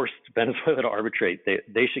forced Venezuela to arbitrate,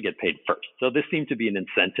 they should get paid first. So this seemed to be an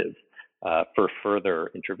incentive for further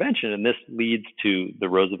intervention, and this leads to the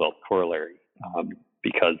Roosevelt corollary,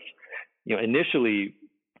 because initially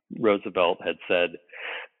Roosevelt had said,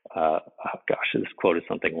 this quote is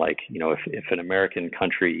something like, if an American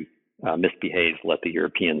country misbehaves, let the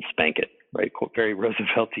Europeans spank it, right? Very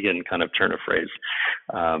Rooseveltian kind of turn of phrase.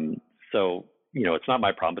 So it's not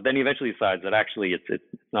my problem. But then he eventually decides that actually it's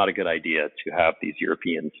not a good idea to have these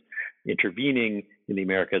Europeans intervening in the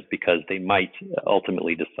Americas because they might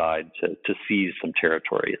ultimately decide to seize some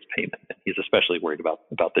territory as payment. He's especially worried about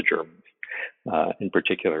the Germans in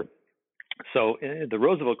particular. So the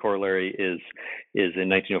Roosevelt corollary is in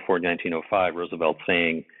 1904, 1905, Roosevelt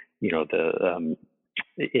saying,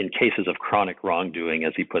 in cases of chronic wrongdoing,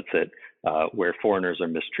 as he puts it, where foreigners are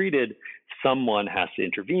mistreated, someone has to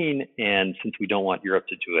intervene. And since we don't want Europe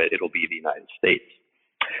to do it, it'll be the United States.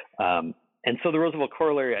 And so the Roosevelt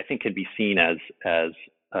corollary, I think, can be seen as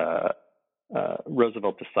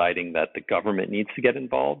Roosevelt deciding that the government needs to get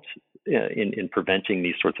involved in preventing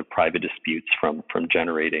these sorts of private disputes from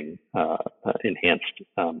generating enhanced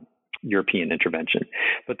European intervention.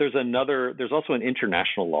 But there's also an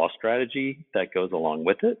international law strategy that goes along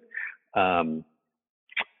with it,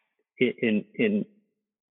 in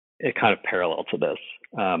a kind of parallel to this.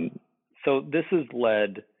 So this has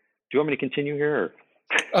led. Do you want me to continue here?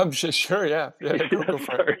 Or? Sure. Yeah. Go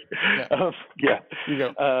for it. Yeah. You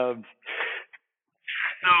go.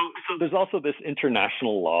 So there's also this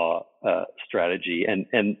international law strategy,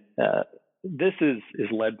 and this is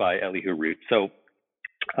led by Elihu Root. So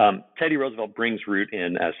Teddy Roosevelt brings Root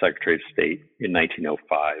in as Secretary of State in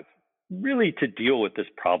 1905, really to deal with this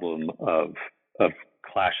problem of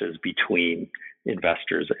clashes between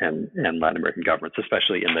investors and Latin American governments,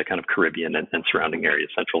 especially in the kind of Caribbean and surrounding areas,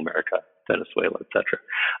 Central America, Venezuela, et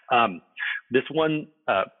cetera. This one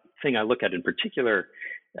thing I look at in particular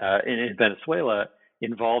in Venezuela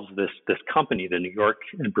involves this company, the New York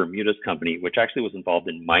and Bermudas Company, which actually was involved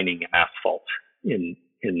in mining asphalt in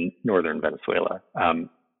northern Venezuela.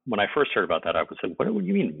 When I first heard about that, I was like, what do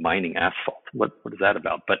you mean mining asphalt? What is that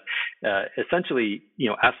about? But essentially,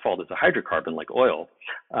 asphalt is a hydrocarbon like oil.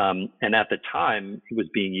 And at the time, it was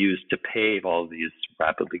being used to pave all of these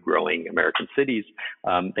rapidly growing American cities.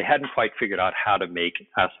 They hadn't quite figured out how to make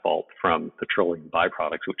asphalt from petroleum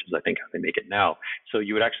byproducts, which is, I think, how they make it now. So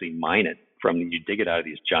you would actually mine it you dig it out of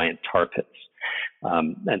these giant tar pits.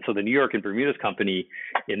 And so the New York and Bermudas Company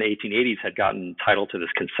in the 1880s had gotten title to this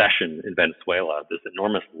concession in Venezuela, this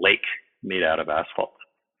enormous lake made out of asphalt.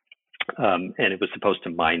 And it was supposed to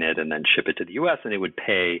mine it and then ship it to the U.S. and it would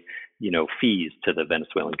pay, fees to the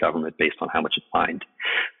Venezuelan government based on how much it mined.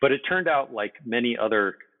 But it turned out, like many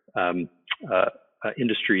other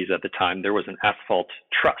industries at the time, there was an asphalt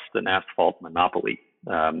trust, an asphalt monopoly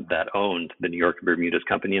that owned the New York and Bermudas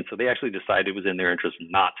Company. And so they actually decided it was in their interest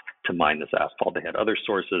not to mine this asphalt. They had other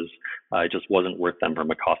sources. It just wasn't worth them from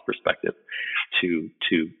a cost perspective to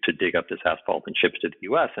dig up this asphalt and ship it to the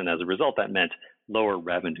U.S. And as a result, that meant lower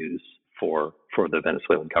revenues for the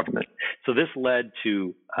Venezuelan government. So this led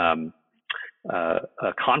to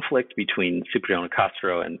a conflict between Cipriano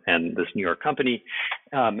Castro and this New York company.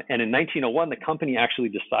 And in 1901, the company actually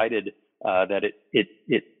decided that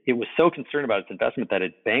it was so concerned about its investment that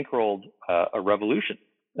it bankrolled a revolution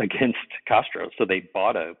against Castro. So they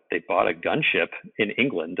bought a gunship in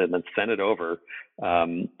England and then sent it over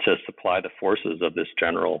to supply the forces of this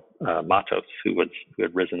general Matos, who had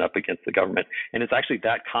risen up against the government. And it's actually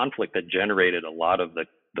that conflict that generated a lot of the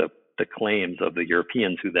claims of the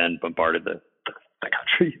Europeans, who then bombarded the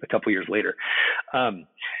country a couple years later.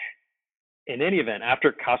 In any event,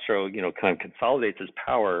 after Castro, kind of consolidates his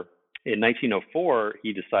power, in 1904,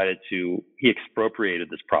 he expropriated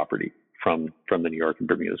this property from the New York and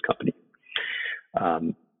Bermudas Company.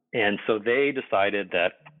 And so they decided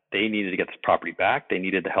that they needed to get this property back. They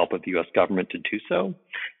needed the help of the U.S. government to do so.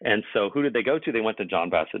 And so who did they go to? They went to John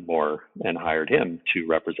Bassett Moore and hired him to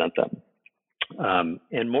represent them.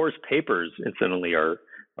 And Moore's papers, incidentally, are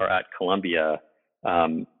at Columbia.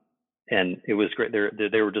 And it was great.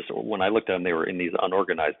 They were just, when I looked at them, they were in these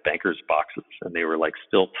unorganized bankers' boxes, and they were like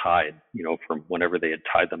still tied, from whenever they had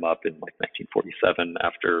tied them up in like 1947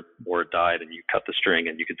 after Moore died, and you cut the string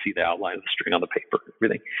and you could see the outline of the string on the paper and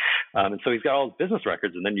everything. And so he's got all his business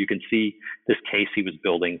records, and then you can see this case he was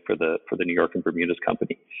building for the New York and Bermudas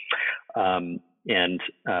Company.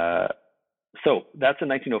 So that's in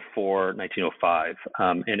 1904, 1905.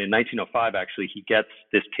 And in 1905, actually, he gets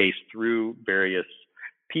this case through various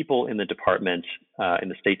people in the department, in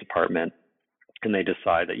the State Department, and they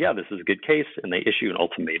decide that, this is a good case, and they issue an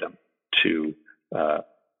ultimatum to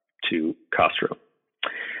Castro.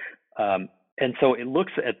 And so it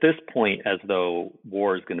looks at this point as though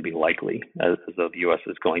war is going to be likely, as though the U.S.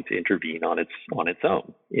 is going to intervene on its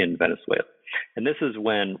own in Venezuela. And this is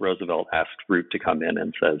when Roosevelt asks Root to come in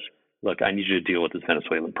and says, "Look, I need you to deal with this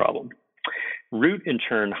Venezuelan problem." Root, in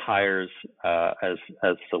turn, hires as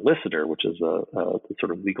solicitor, which is a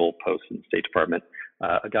sort of legal post in the State Department,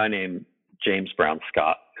 a guy named James Brown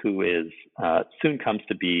Scott, who is soon comes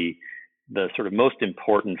to be the sort of most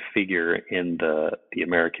important figure in the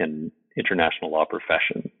American international law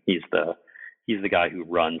profession. He's the guy who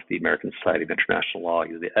runs the American Society of International Law.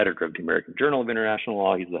 He's the editor of the American Journal of International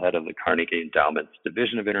Law. He's the head of the Carnegie Endowment's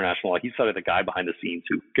Division of International Law. He's sort of the guy behind the scenes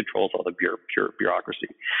who controls all the bureaucracy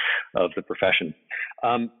of the profession.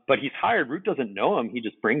 But he's hired. Root doesn't know him. He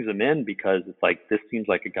just brings him in because it's like, this seems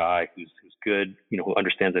like a guy who's good, who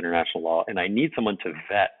understands international law, and I need someone to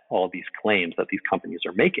vet all these claims that these companies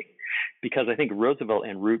are making. Because I think Roosevelt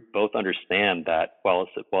and Root both understand that while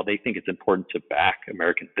they think it's important to back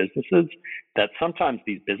American businesses, that sometimes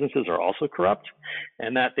these businesses are also corrupt,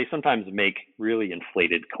 and that they sometimes make really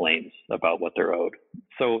inflated claims about what they're owed.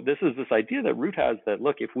 So this is this idea that Root has that,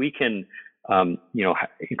 look, if we can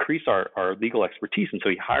increase our legal expertise, and so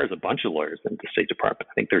he hires a bunch of lawyers in the State Department.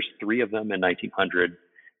 I think there's 3 of them in 1900.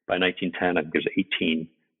 By 1910, I think there's 18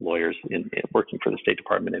 lawyers working for the State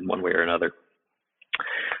Department in one way or another.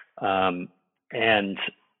 And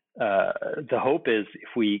the hope is, if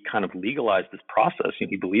we kind of legalize this process,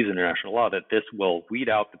 he believes in international law, that this will weed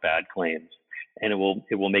out the bad claims, and it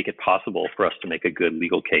will make it possible for us to make a good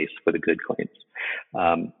legal case for the good claims.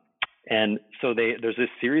 And so there's this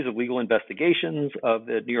series of legal investigations of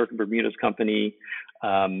the New York and Bermuda's company,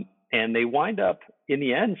 and they wind up in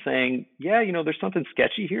the end saying, yeah, there's something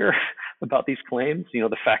sketchy here about these claims.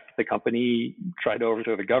 The fact that the company tried to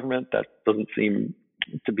overthrow the government, that doesn't seem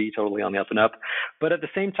to be totally on the up and up. But at the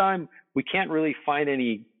same time, we can't really find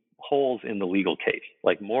any holes in the legal case.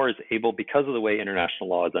 Like, Moore is able, because of the way international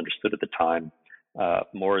law is understood at the time,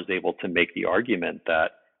 Moore is able to make the argument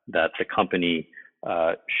that the company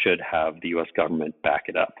should have the U.S. government back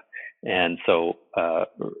it up. And so,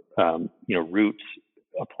 Root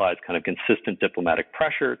applies kind of consistent diplomatic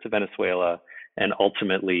pressure to Venezuela. And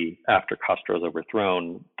ultimately, after Castro's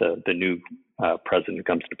overthrown, the new president who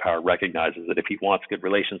comes to power recognizes that if he wants good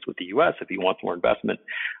relations with the U.S., if he wants more investment,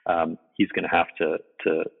 he's going to have to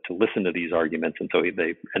listen to these arguments. And so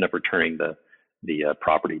they end up returning the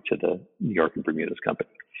property to the New York and Bermuda's company.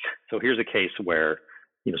 So here's a case where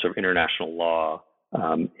sort of international law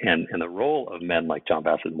and the role of men like John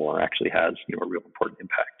Bassett Moore actually has a real important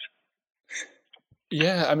impact.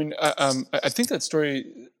 Yeah, I mean, I think that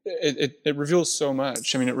story it reveals so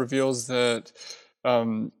much. I mean, it reveals that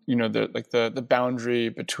the boundary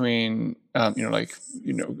between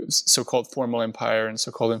so-called formal empire and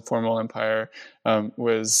so-called informal empire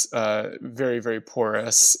was very, very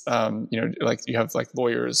porous. You have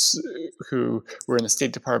lawyers who were in the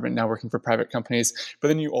State Department now working for private companies, but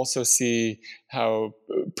then you also see how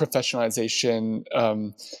professionalization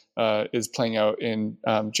is playing out in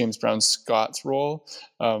James Brown Scott's role.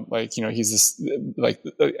 He's this,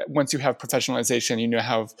 once you have professionalization, you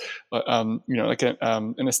have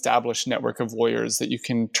an established network of lawyers that you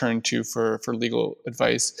can turn to for legal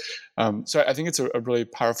advice. So I think it's a really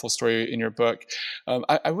powerful story in your book.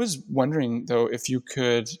 I was wondering, though, if you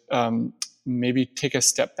could maybe take a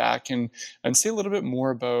step back and say a little bit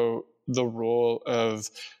more about the role of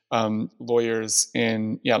lawyers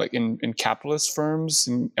in capitalist firms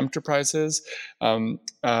and enterprises. It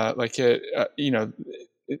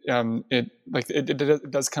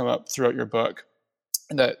does come up throughout your book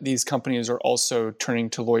that these companies are also turning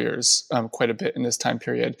to lawyers quite a bit in this time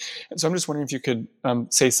period. And so I'm just wondering if you could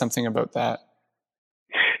say something about that.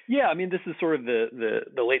 Yeah, I mean, this is sort of the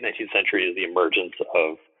late 19th century is the emergence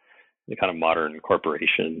of the kind of modern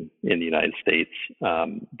corporation in the United States,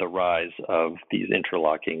 the rise of these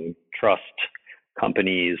interlocking trust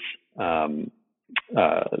companies, the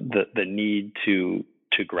need to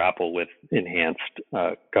grapple with enhanced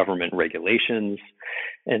government regulations.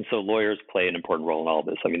 And so lawyers play an important role in all of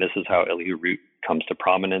this. I mean, this is how Elihu Root comes to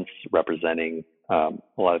prominence, representing a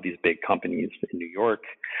lot of these big companies in New York.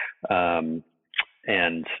 And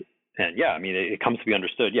yeah, I mean, it comes to be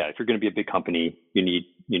understood. Yeah, if you're going to be a big company, you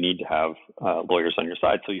need to have lawyers on your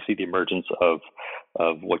side. So you see the emergence of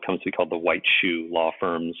what comes to be called the white shoe law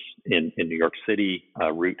firms in New York City.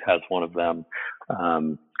 Root has one of them.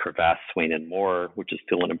 Cravath, Swaine and Moore, which is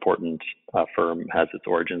still an important firm, has its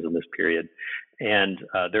origins in this period. And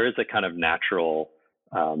there is a kind of natural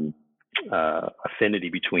affinity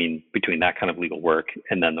between that kind of legal work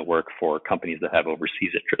and then the work for companies that have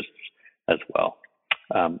overseas interests as well.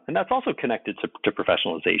 And that's also connected to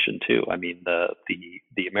professionalization too. I mean,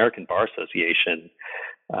 the American Bar Association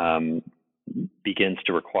begins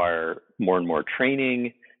to require more and more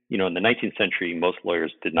training. In the 19th century, most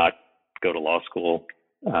lawyers did not go to law school,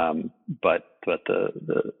 but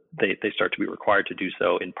they start to be required to do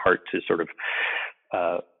so, in part to sort of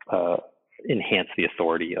enhance the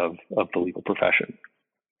authority of the legal profession.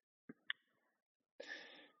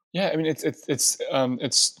 Yeah, I mean it's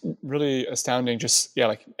really astounding. Just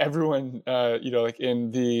like everyone like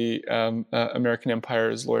in the American Empire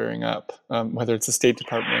is lawyering up, whether it's the State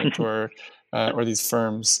Department or these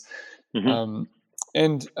firms,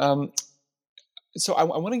 So I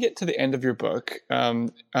want to get to the end of your book.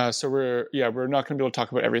 So we're not going to be able to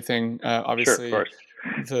talk about everything. Obviously, sure,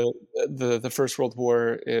 of course. The First World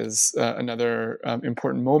War is another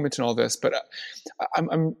important moment in all this. But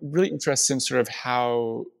I'm really interested in sort of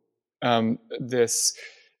how this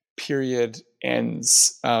period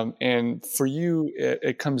ends. And for you,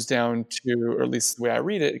 it comes down to, or at least the way I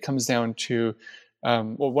read it, it comes down to.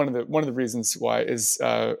 One of the reasons why is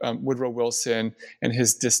Woodrow Wilson and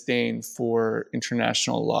his disdain for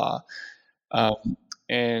international law, as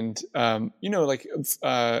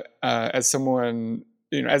someone,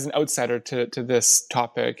 as an outsider to this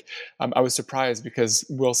topic, I was surprised because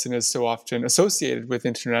Wilson is so often associated with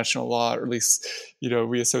international law, or at least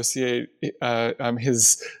we associate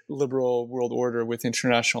his liberal world order with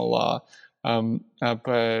international law.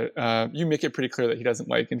 But you make it pretty clear that he doesn't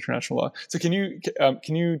like international law. So can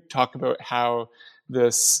you talk about how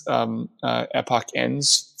this epoch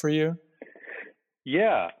ends for you?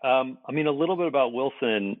 Yeah, I mean, a little bit about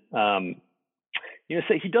Wilson.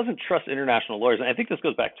 So he doesn't trust international lawyers, and I think this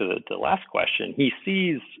goes back to the last question. He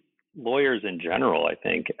sees lawyers in general, I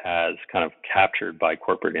think, as kind of captured by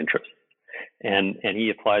corporate interests, and he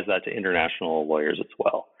applies that to international lawyers as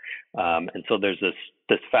well. And so there's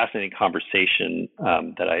this fascinating conversation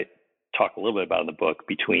that I talk a little bit about in the book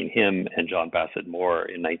between him and John Bassett Moore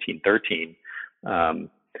in 1913.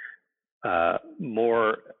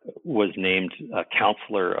 Moore was named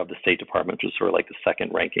counselor of the State Department, which was sort of like the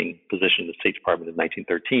second ranking position in the State Department in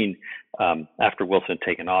 1913, after Wilson had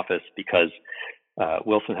taken office, because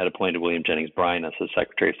Wilson had appointed William Jennings Bryan as his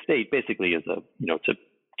Secretary of State, basically as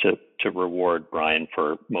to reward Bryan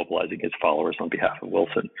for mobilizing his followers on behalf of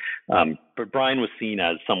Wilson. But Bryan was seen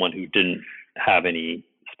as someone who didn't have any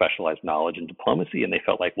specialized knowledge in diplomacy, and they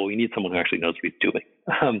felt like, well, we need someone who actually knows what he's doing.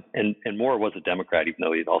 And Moore was a Democrat, even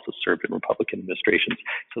though he had also served in Republican administrations.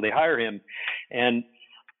 So they hire him, and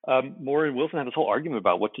Moore and Wilson had this whole argument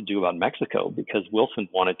about what to do about Mexico, because Wilson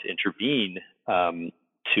wanted to intervene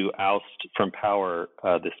to oust from power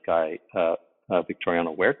this guy,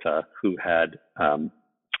 Victoriano Huerta, who had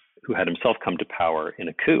himself come to power in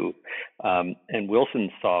a coup. And Wilson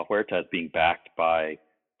saw Huerta as being backed by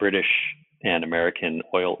British and American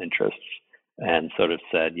oil interests, and sort of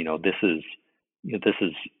said,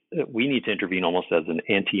 we need to intervene almost as an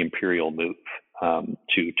anti-imperial move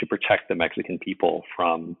to protect the Mexican people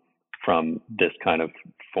from this kind of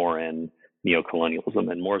foreign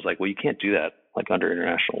neocolonialism. And Moore's like, well, you can't do that like under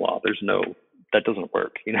international law. That doesn't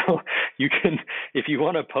work. You can, if you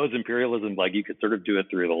want to oppose imperialism, like you could sort of do it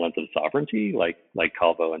through the lens of sovereignty, like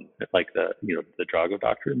Calvo and like the Drago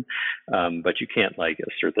doctrine. But you can't like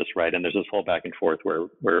assert this right. And there's this whole back and forth where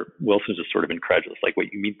Wilson's just sort of incredulous, like,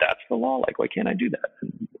 wait, you mean that's the law? Like, why can't I do that?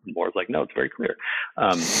 And Moore's like, no, it's very clear.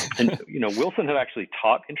 And Wilson had actually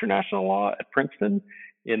taught international law at Princeton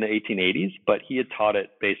in the 1880s, but he had taught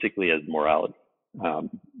it basically as morality.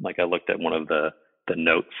 Like I looked at one of the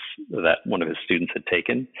notes that one of his students had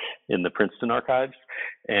taken in the Princeton archives,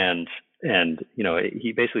 and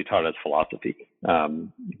he basically taught it as philosophy.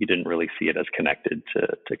 He didn't really see it as connected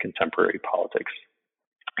to contemporary politics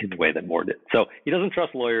in the way that Moore did. So he doesn't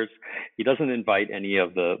trust lawyers. He doesn't invite any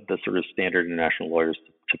of the sort of standard international lawyers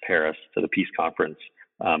to Paris, to the peace conference.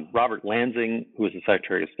 Robert Lansing, who was the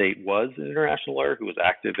Secretary of State, was an international lawyer who was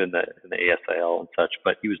active in the ASIL and such,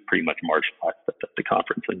 but he was pretty much marginalized at the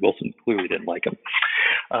conference, and Wilson clearly didn't like him.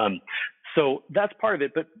 So that's part of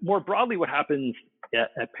it. But more broadly, what happens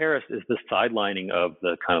at Paris is the sidelining of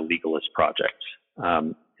the kind of legalist project.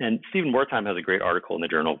 And Stephen Wertheim has a great article in the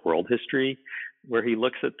Journal of World History where he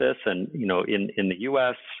looks at this. And, in the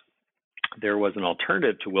U.S., there was an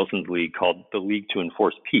alternative to Wilson's League called the League to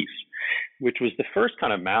Enforce Peace, which was the first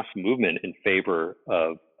kind of mass movement in favor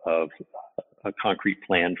of a concrete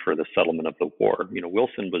plan for the settlement of the war.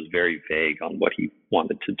 Wilson was very vague on what he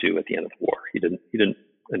wanted to do at the end of the war. He didn't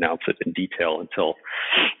announce it in detail until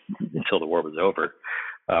the war was over,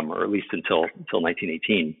 or at least until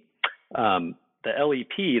 1918. the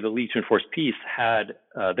LEP, the League to Enforce Peace, had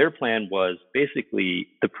their plan was basically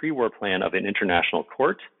the pre-war plan of an international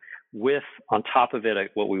court with, on top of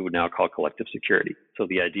it, what we would now call collective security. So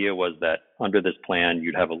the idea was that under this plan,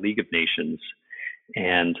 you'd have a League of Nations,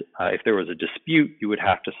 and if there was a dispute, you would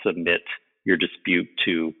have to submit your dispute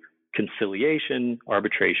to conciliation,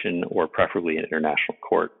 arbitration, or preferably an international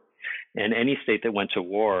court. And any state that went to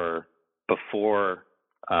war before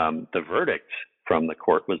the verdict from the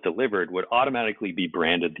court was delivered would automatically be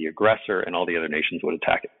branded the aggressor, and all the other nations would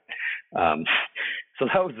attack it. So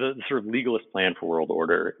that was the sort of legalist plan for world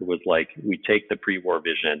order. It was like, we take the pre-war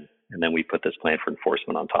vision and then we put this plan for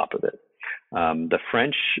enforcement on top of it. The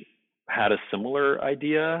French had a similar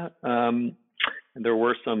idea, and there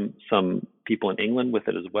were some people in England with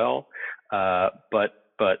it as well. But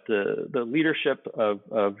the leadership of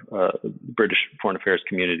the British foreign affairs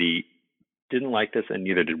community didn't like this, and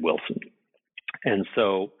neither did Wilson. And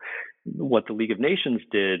so what the League of Nations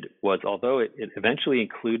did was, although it eventually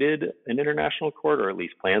included an international court, or at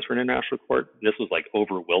least plans for an international court, this was like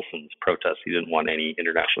over Wilson's protest. He didn't want any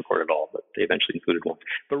international court at all, but they eventually included one.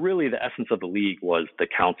 But really, the essence of the League was the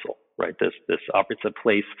council, right? It's a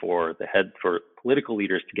place for political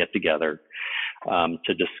leaders to get together,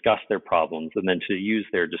 to discuss their problems, and then to use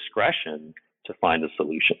their discretion to find a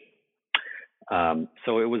solution.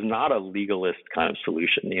 So it was not a legalist kind of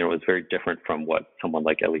solution. It was very different from what someone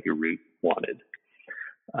like Elihu Root wanted.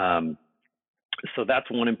 So that's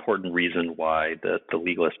one important reason why the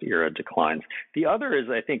legalist era declines. The other is,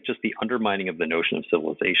 I think, just the undermining of the notion of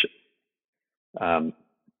civilization.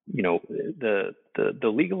 The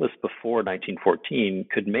legalists before 1914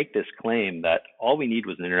 could make this claim that all we need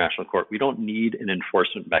was an international court. We don't need an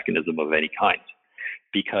enforcement mechanism of any kind,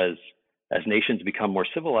 because as nations become more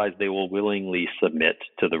civilized, they will willingly submit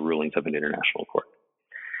to the rulings of an international court.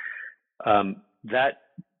 That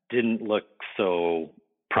didn't look so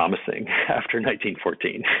promising after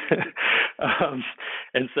 1914.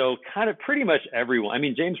 And so kind of pretty much everyone,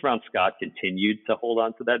 James Brown Scott continued to hold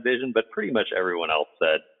on to that vision, but pretty much everyone else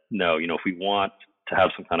said, no, if we want to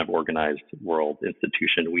have some kind of organized world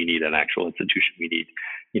institution, we need an actual institution. We need,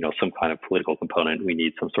 some kind of political component. We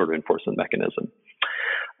need some sort of enforcement mechanism.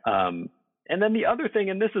 And then the other thing,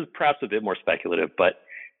 and this is perhaps a bit more speculative, but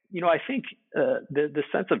I think the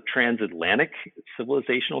sense of transatlantic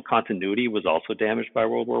civilizational continuity was also damaged by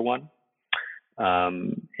World War I.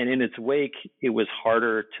 And in its wake, it was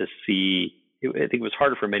harder to see. I think it was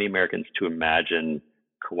harder for many Americans to imagine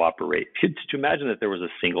to imagine that there was a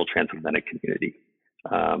single transatlantic community.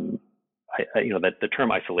 That the term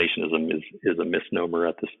isolationism is a misnomer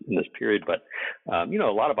in this period, but a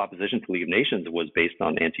lot of opposition to the League of Nations was based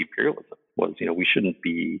on anti-imperialism. We shouldn't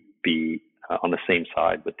be on the same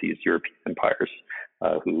side with these European empires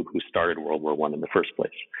who started World War I in the first place.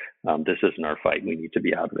 This isn't our fight. We need to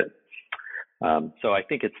be out of it. So I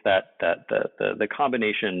think it's that the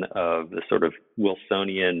combination of the sort of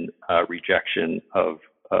Wilsonian rejection of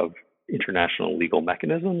international legal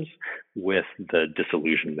mechanisms with the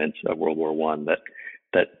disillusionment of World War I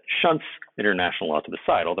that shunts international law to the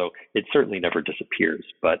side, although it certainly never disappears,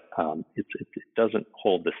 but it doesn't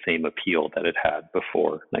hold the same appeal that it had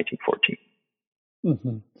before 1914.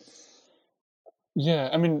 Mm-hmm.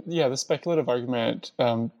 Yeah, the speculative argument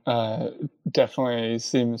definitely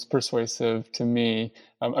seems persuasive to me.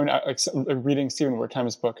 Reading Stephen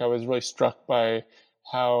Wertheim's book, I was really struck by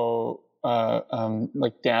how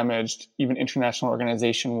damaged even international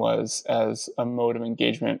organization was as a mode of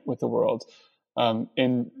engagement with the world in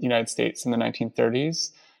the United States in the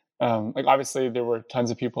 1930s. Obviously, there were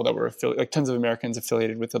tons of people that were tons of Americans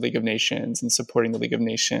affiliated with the League of Nations and supporting the League of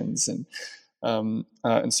Nations and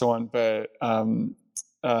so on. But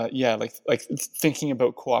thinking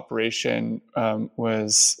about cooperation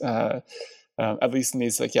was at least in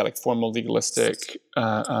these formal legalistic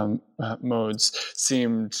modes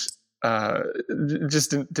seemed just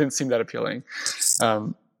didn't seem that appealing.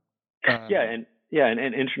 And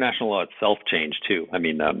international law itself changed too.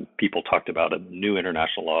 People talked about a new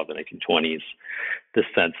international law of the 1920s, the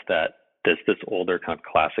sense that this older kind of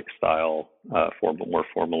classic style, more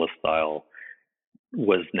formalist style,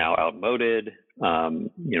 was now outmoded.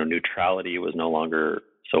 Neutrality was no longer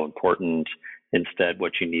so important. Instead,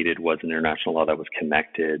 what you needed was an international law that was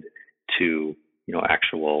connected to,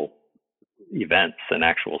 actual events and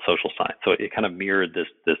actual social science. So it kind of mirrored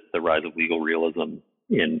the rise of legal realism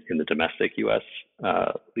in the domestic U.S.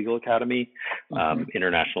 legal academy.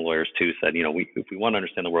 International lawyers too said, if we want to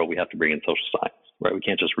understand the world, we have to bring in social science, right? We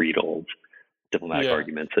can't just read old diplomatic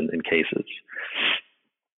arguments and cases.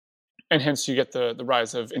 And hence you get the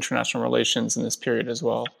rise of international relations in this period as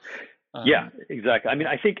well. Yeah, exactly. I mean,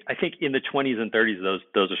 I think in the 20s and 30s,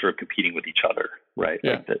 those are sort of competing with each other, right?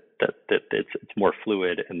 Yeah. Like that it's more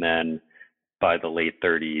fluid, and then by the late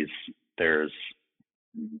 30s, there's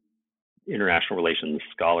international relations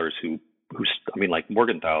scholars who I mean, like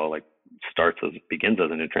Morgenthau, like begins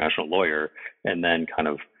as an international lawyer, and then kind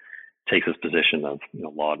of takes this position of,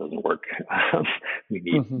 law doesn't work. We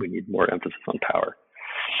need more emphasis on power.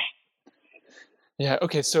 Yeah.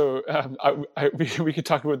 Okay. So we could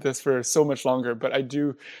talk about this for so much longer, but I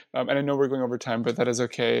do, and I know we're going over time, but that is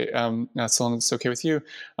okay. As long as it's okay with you.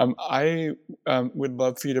 I would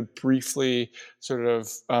love for you to briefly sort of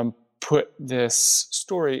put this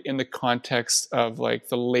story in the context of like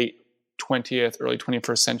the late 20th, early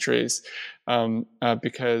 21st centuries,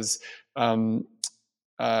 because.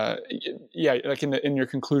 Like in your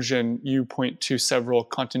conclusion, you point to several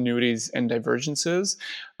continuities and divergences,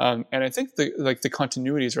 and I think the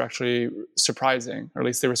continuities are actually surprising, or at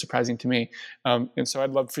least they were surprising to me. And so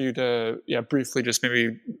I'd love for you to briefly just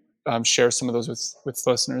maybe share some of those with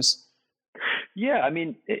listeners. Yeah, I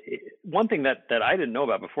mean, one thing that I didn't know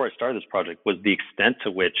about before I started this project was the extent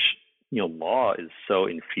to which law is so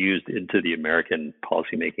infused into the American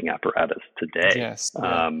policymaking apparatus today. Yes.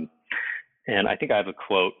 Yeah. And I think I have a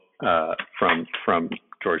quote from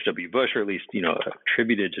George W. Bush, or at least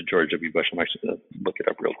attributed to George W. Bush. I'm actually going to look it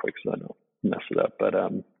up real quick so I don't mess it up. But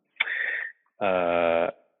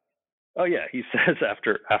he says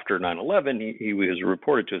after 9/11, he was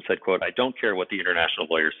reported to have said, "quote, I don't care what the international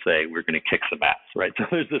lawyers say. We're going to kick some ass." Right. So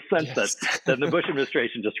there's this sense that the Bush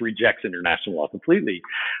administration just rejects international law completely.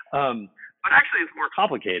 But actually, it's more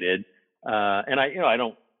complicated. And I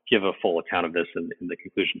don't give a full account of this in the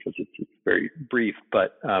conclusion because it's very brief,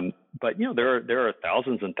 but there are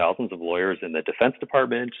thousands and thousands of lawyers in the Defense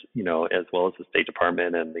Department, as well as the State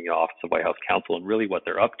Department and the Office of White House Counsel, and really what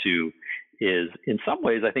they're up to is, in some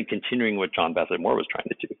ways, I think, continuing what John Bassett Moore was trying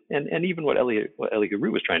to do, and even what Elie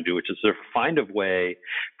Garou was trying to do, which is sort of find a way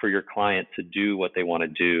for your client to do what they want to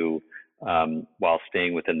do while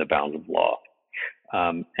staying within the bounds of law.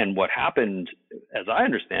 And what happened, as I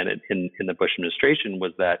understand it, in the Bush administration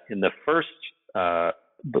was that in the first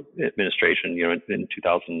administration, in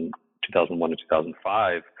 2001 to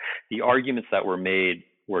 2005, the arguments that were made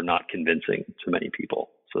were not convincing to many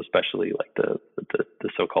people. So especially like the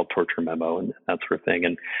so-called torture memo and that sort of thing.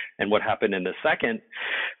 And what happened in the second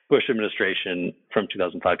Bush administration from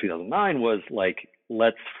 2005 2009 was like,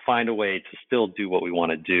 let's find a way to still do what we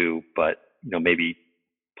want to do, but maybe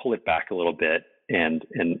pull it back a little bit and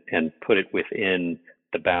put it within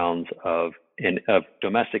the bounds of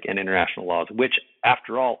domestic and international laws, which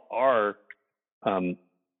after all are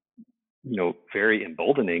very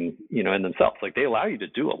emboldening in themselves. Like they allow you to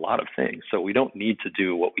do a lot of things, so we don't need to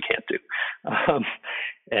do what we can't do.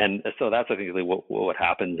 And so that's I think what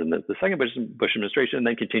happens in the second Bush administration, and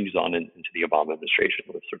then continues on into the Obama administration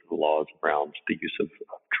with sort of the laws around the use of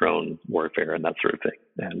drone warfare and that sort of thing.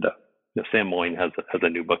 And Sam Moyne has a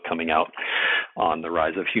new book coming out on the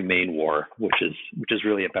rise of humane war, which is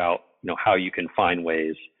really about how you can find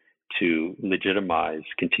ways to legitimize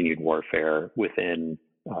continued warfare within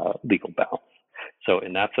legal bounds. So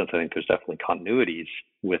in that sense, I think there's definitely continuities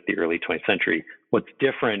with the early 20th century. What's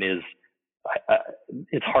different is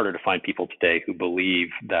it's harder to find people today who believe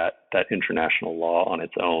that international law on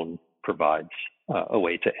its own provides a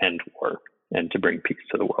way to end war and to bring peace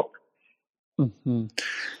to the world. Mm-hmm.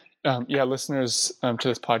 Listeners to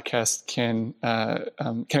this podcast can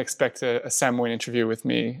expect a Sam Moyne interview with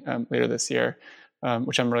me later this year,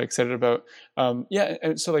 which I'm really excited about.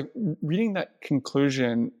 And so like reading that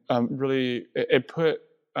conclusion, really it put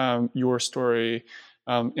your story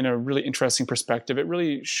in a really interesting perspective. It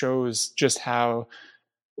really shows just how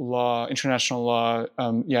international law,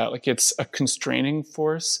 like it's a constraining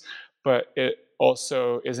force, but it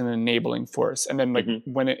also is an enabling force. And then like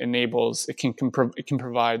when it enables, it can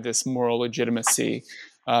provide this moral legitimacy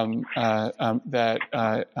that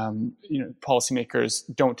policymakers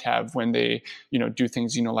don't have when they do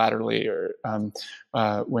things unilaterally or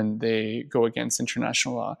when they go against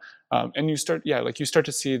international law. And you start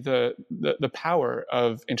to see the power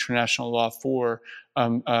of international law for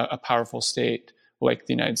a powerful state like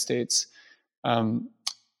the United States.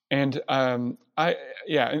 And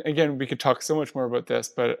again, we could talk so much more about this,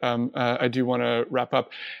 but I do want to wrap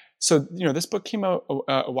up. So, this book came out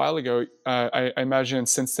a while ago. I imagine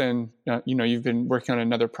since then, you've been working on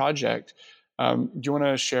another project. Do you want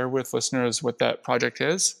to share with listeners what that project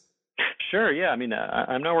is? Sure. Yeah. I mean,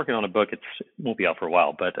 I'm not working on a book. It won't be out for a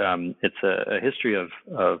while, but it's a history of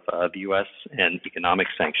the U.S. and economic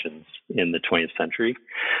sanctions in the 20th century.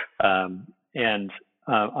 In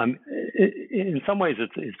some ways,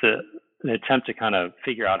 it's an attempt to kind of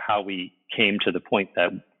figure out how we came to the point that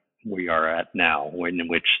we are at now, in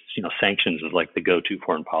which sanctions is like the go-to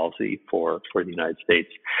foreign policy for the United States,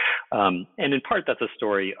 and in part that's a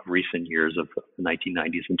story of recent years of the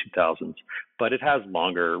 1990s and 2000s, but it has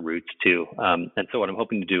longer roots too. And so what I'm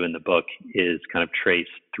hoping to do in the book is kind of trace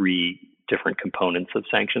three different components of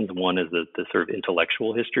sanctions. One is the sort of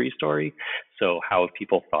intellectual history story. So how have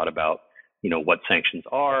people thought about what sanctions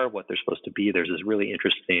are, what they're supposed to be? There's this really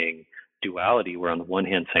interesting duality where on the one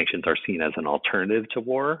hand, sanctions are seen as an alternative to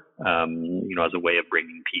war, as a way of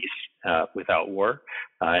bringing peace without war.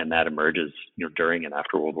 And that emerges, during and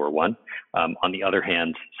after World War I. On the other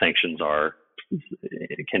hand, sanctions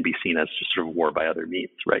can be seen as just sort of war by other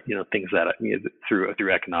means, right? Things that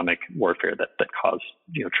through economic warfare that cause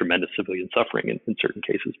tremendous civilian suffering in certain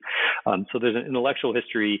cases. So there's an intellectual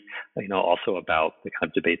history, also about the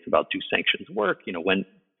kind of debates about do sanctions work? When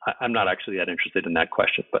I'm not actually that interested in that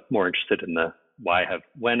question, but more interested in the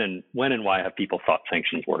when and why have people thought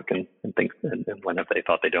sanctions work and things, and when have they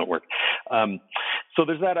thought they don't work? So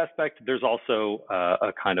there's that aspect. There's also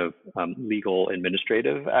a kind of legal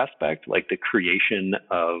administrative aspect, like the creation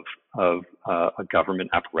of a government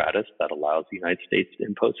apparatus that allows the United States to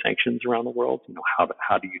impose sanctions around the world.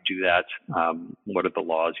 How do you do that? What are the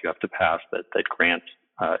laws you have to pass that grant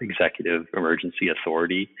executive emergency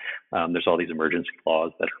authority? There's all these emergency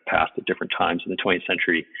laws that are passed at different times in the 20th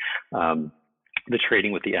century. The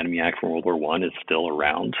Trading with the Enemy Act from World War I is still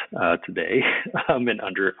around today, and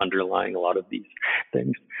underlying a lot of these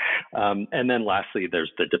things. And then lastly,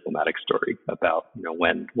 there's the diplomatic story about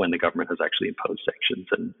when the government has actually imposed sanctions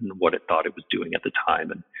and what it thought it was doing at the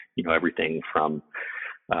time, and everything from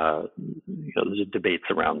there's debates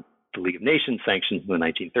around the League of Nations sanctions in the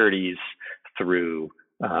 1930s through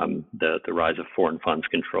the rise of foreign funds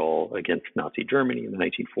control against Nazi Germany in the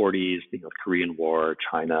 1940s, the Korean War,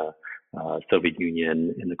 China, Soviet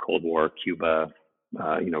Union in the Cold War, Cuba,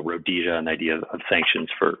 Rhodesia, an idea of sanctions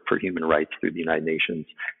for human rights through the United Nations,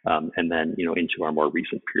 and then into our more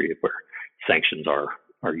recent period where sanctions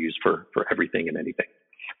are used for everything and anything.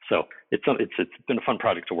 So it's been a fun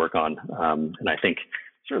project to work on, and I think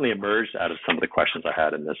certainly emerged out of some of the questions I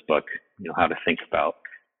had in this book. How to think about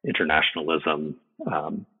internationalism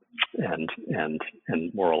and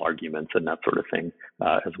moral arguments and that sort of thing,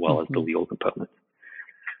 as well as the legal component.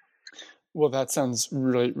 Well, that sounds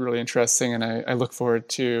really, really interesting, and I look forward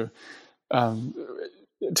to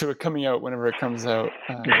it coming out whenever it comes out.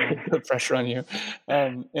 Put pressure on you.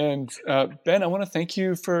 Ben, I want to thank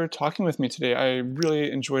you for talking with me today. I really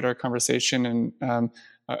enjoyed our conversation, and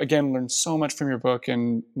again, learned so much from your book,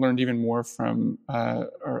 and learned even more from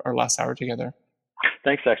our last hour together.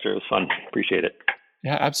 Thanks, Dexter. It was fun. Appreciate it.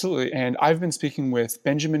 Yeah, absolutely. And I've been speaking with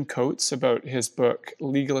Benjamin Coates about his book,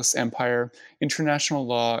 Legalist Empire, International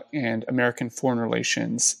Law and American Foreign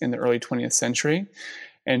Relations in the Early 20th Century.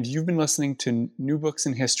 And you've been listening to New Books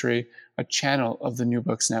in History, a channel of the New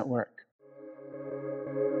Books Network.